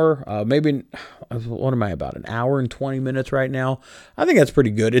bit more. Maybe what am I, about an hour and 20 minutes right now? I think that's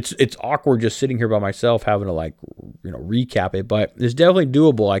pretty good. It's awkward just sitting here by myself having to recap it, but it's definitely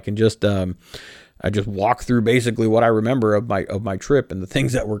doable. I can just I just walk through basically what I remember of my trip and the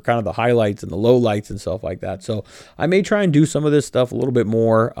things that were kind of the highlights and the lowlights and stuff like that. So I may try and do some of this stuff a little bit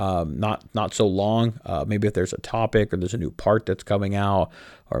more, not so long. Maybe if there's a topic or there's a new part that's coming out,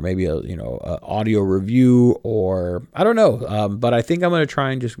 or maybe a audio review, or I don't know. But I think I'm going to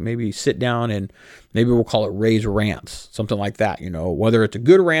try and just maybe sit down and maybe we'll call it Ray's Rants, something like that. Whether it's a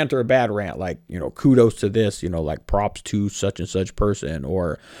good rant or a bad rant, like, kudos to this, like props to such and such person,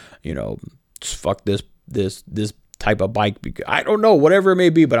 or, fuck this type of bike. Because I don't know, whatever it may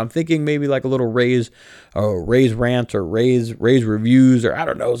be, but I'm thinking maybe like a little Ray's rants or Ray's reviews, or I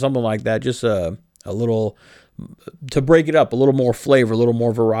don't know, something like that. Just a little, to break it up, a little more flavor, a little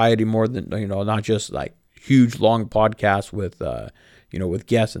more variety, more than, not just like huge long podcasts with, with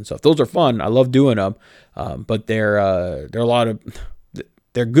guests and stuff. Those are fun. I love doing them. But they're a lot of,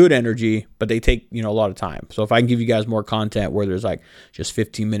 they're good energy, but they take, a lot of time. So if I can give you guys more content where there's like just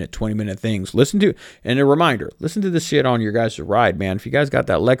 15-minute, 20-minute things, and a reminder, listen to this shit on your guys' ride, man. If you guys got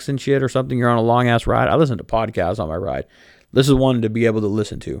that Lexan shit or something, you're on a long ass ride. I listen to podcasts on my ride. This is one to be able to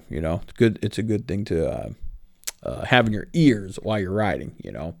listen to, it's good. It's a good thing to have in your ears while you're riding,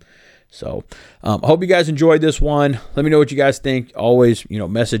 So I hope you guys enjoyed this one. Let me know what you guys think. Always,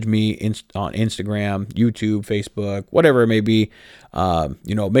 message me on Instagram, YouTube, Facebook, whatever it may be.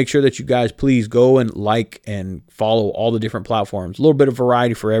 Make sure that you guys please go and like and follow all the different platforms. A little bit of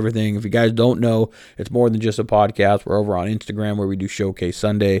variety for everything. If you guys don't know, it's more than just a podcast. We're over on Instagram where we do Showcase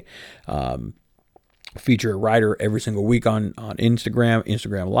Sunday. Feature a rider every single week on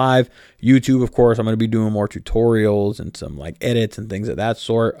Instagram Live. YouTube, of course, I'm going to be doing more tutorials and some like edits and things of that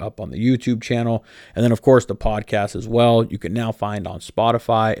sort up on the YouTube channel. And then, of course, the podcast as well. You can now find on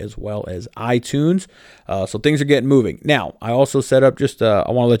Spotify as well as iTunes. So things are getting moving. Now, I also set up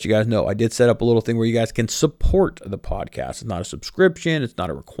I want to let you guys know, I did set up a little thing where you guys can support the podcast. It's not a subscription. It's not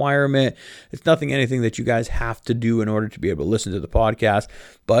a requirement. It's anything that you guys have to do in order to be able to listen to the podcast.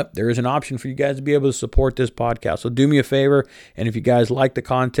 But there is an option for you guys to be able to support this podcast. So do me a favor. And if you guys like the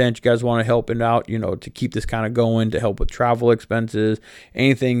content, you guys want to help it out, to keep this kind of going, to help with travel expenses,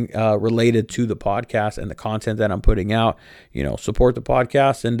 anything related to the podcast and the content that I'm putting out, support the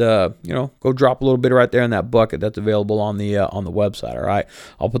podcast and, go drop a little bit right there in that bucket that's available on the website. All right.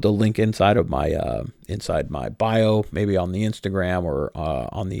 I'll put the link inside my bio, maybe on the Instagram or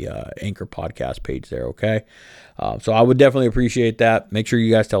on the Anchor podcast page there. Okay. So I would definitely appreciate that. Make sure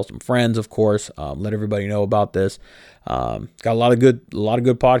you guys tell some friends, of course. Let everybody know about this. Got a lot of good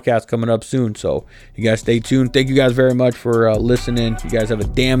podcasts coming up soon. So you guys stay tuned. Thank you guys very much for listening. You guys have a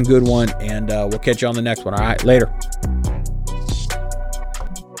damn good one, and we'll catch you on the next one. All right, later.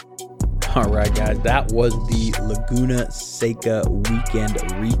 All right, guys, that was the Laguna Seca weekend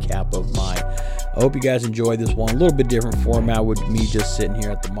recap of mine. I hope you guys enjoyed this one. A little bit different format with me just sitting here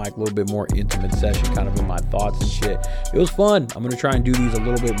at the mic, a little bit more intimate session, kind of in my thoughts and shit. It was fun. I'm going to try and do these a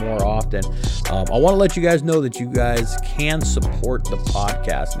little bit more often. I want to let you guys know that you guys can support the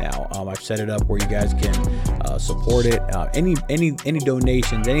podcast now. I've set it up where you guys can support it. Any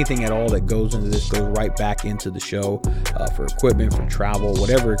donations, anything at all that goes into this goes right back into the show for equipment, for travel,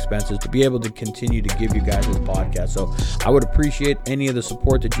 whatever expenses, to be able to continue to give you guys this podcast. So I would appreciate any of the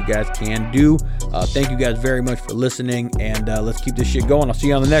support that you guys can do. Thank you guys very much for listening, and let's keep this shit going. I'll see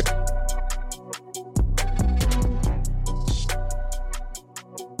you on the next.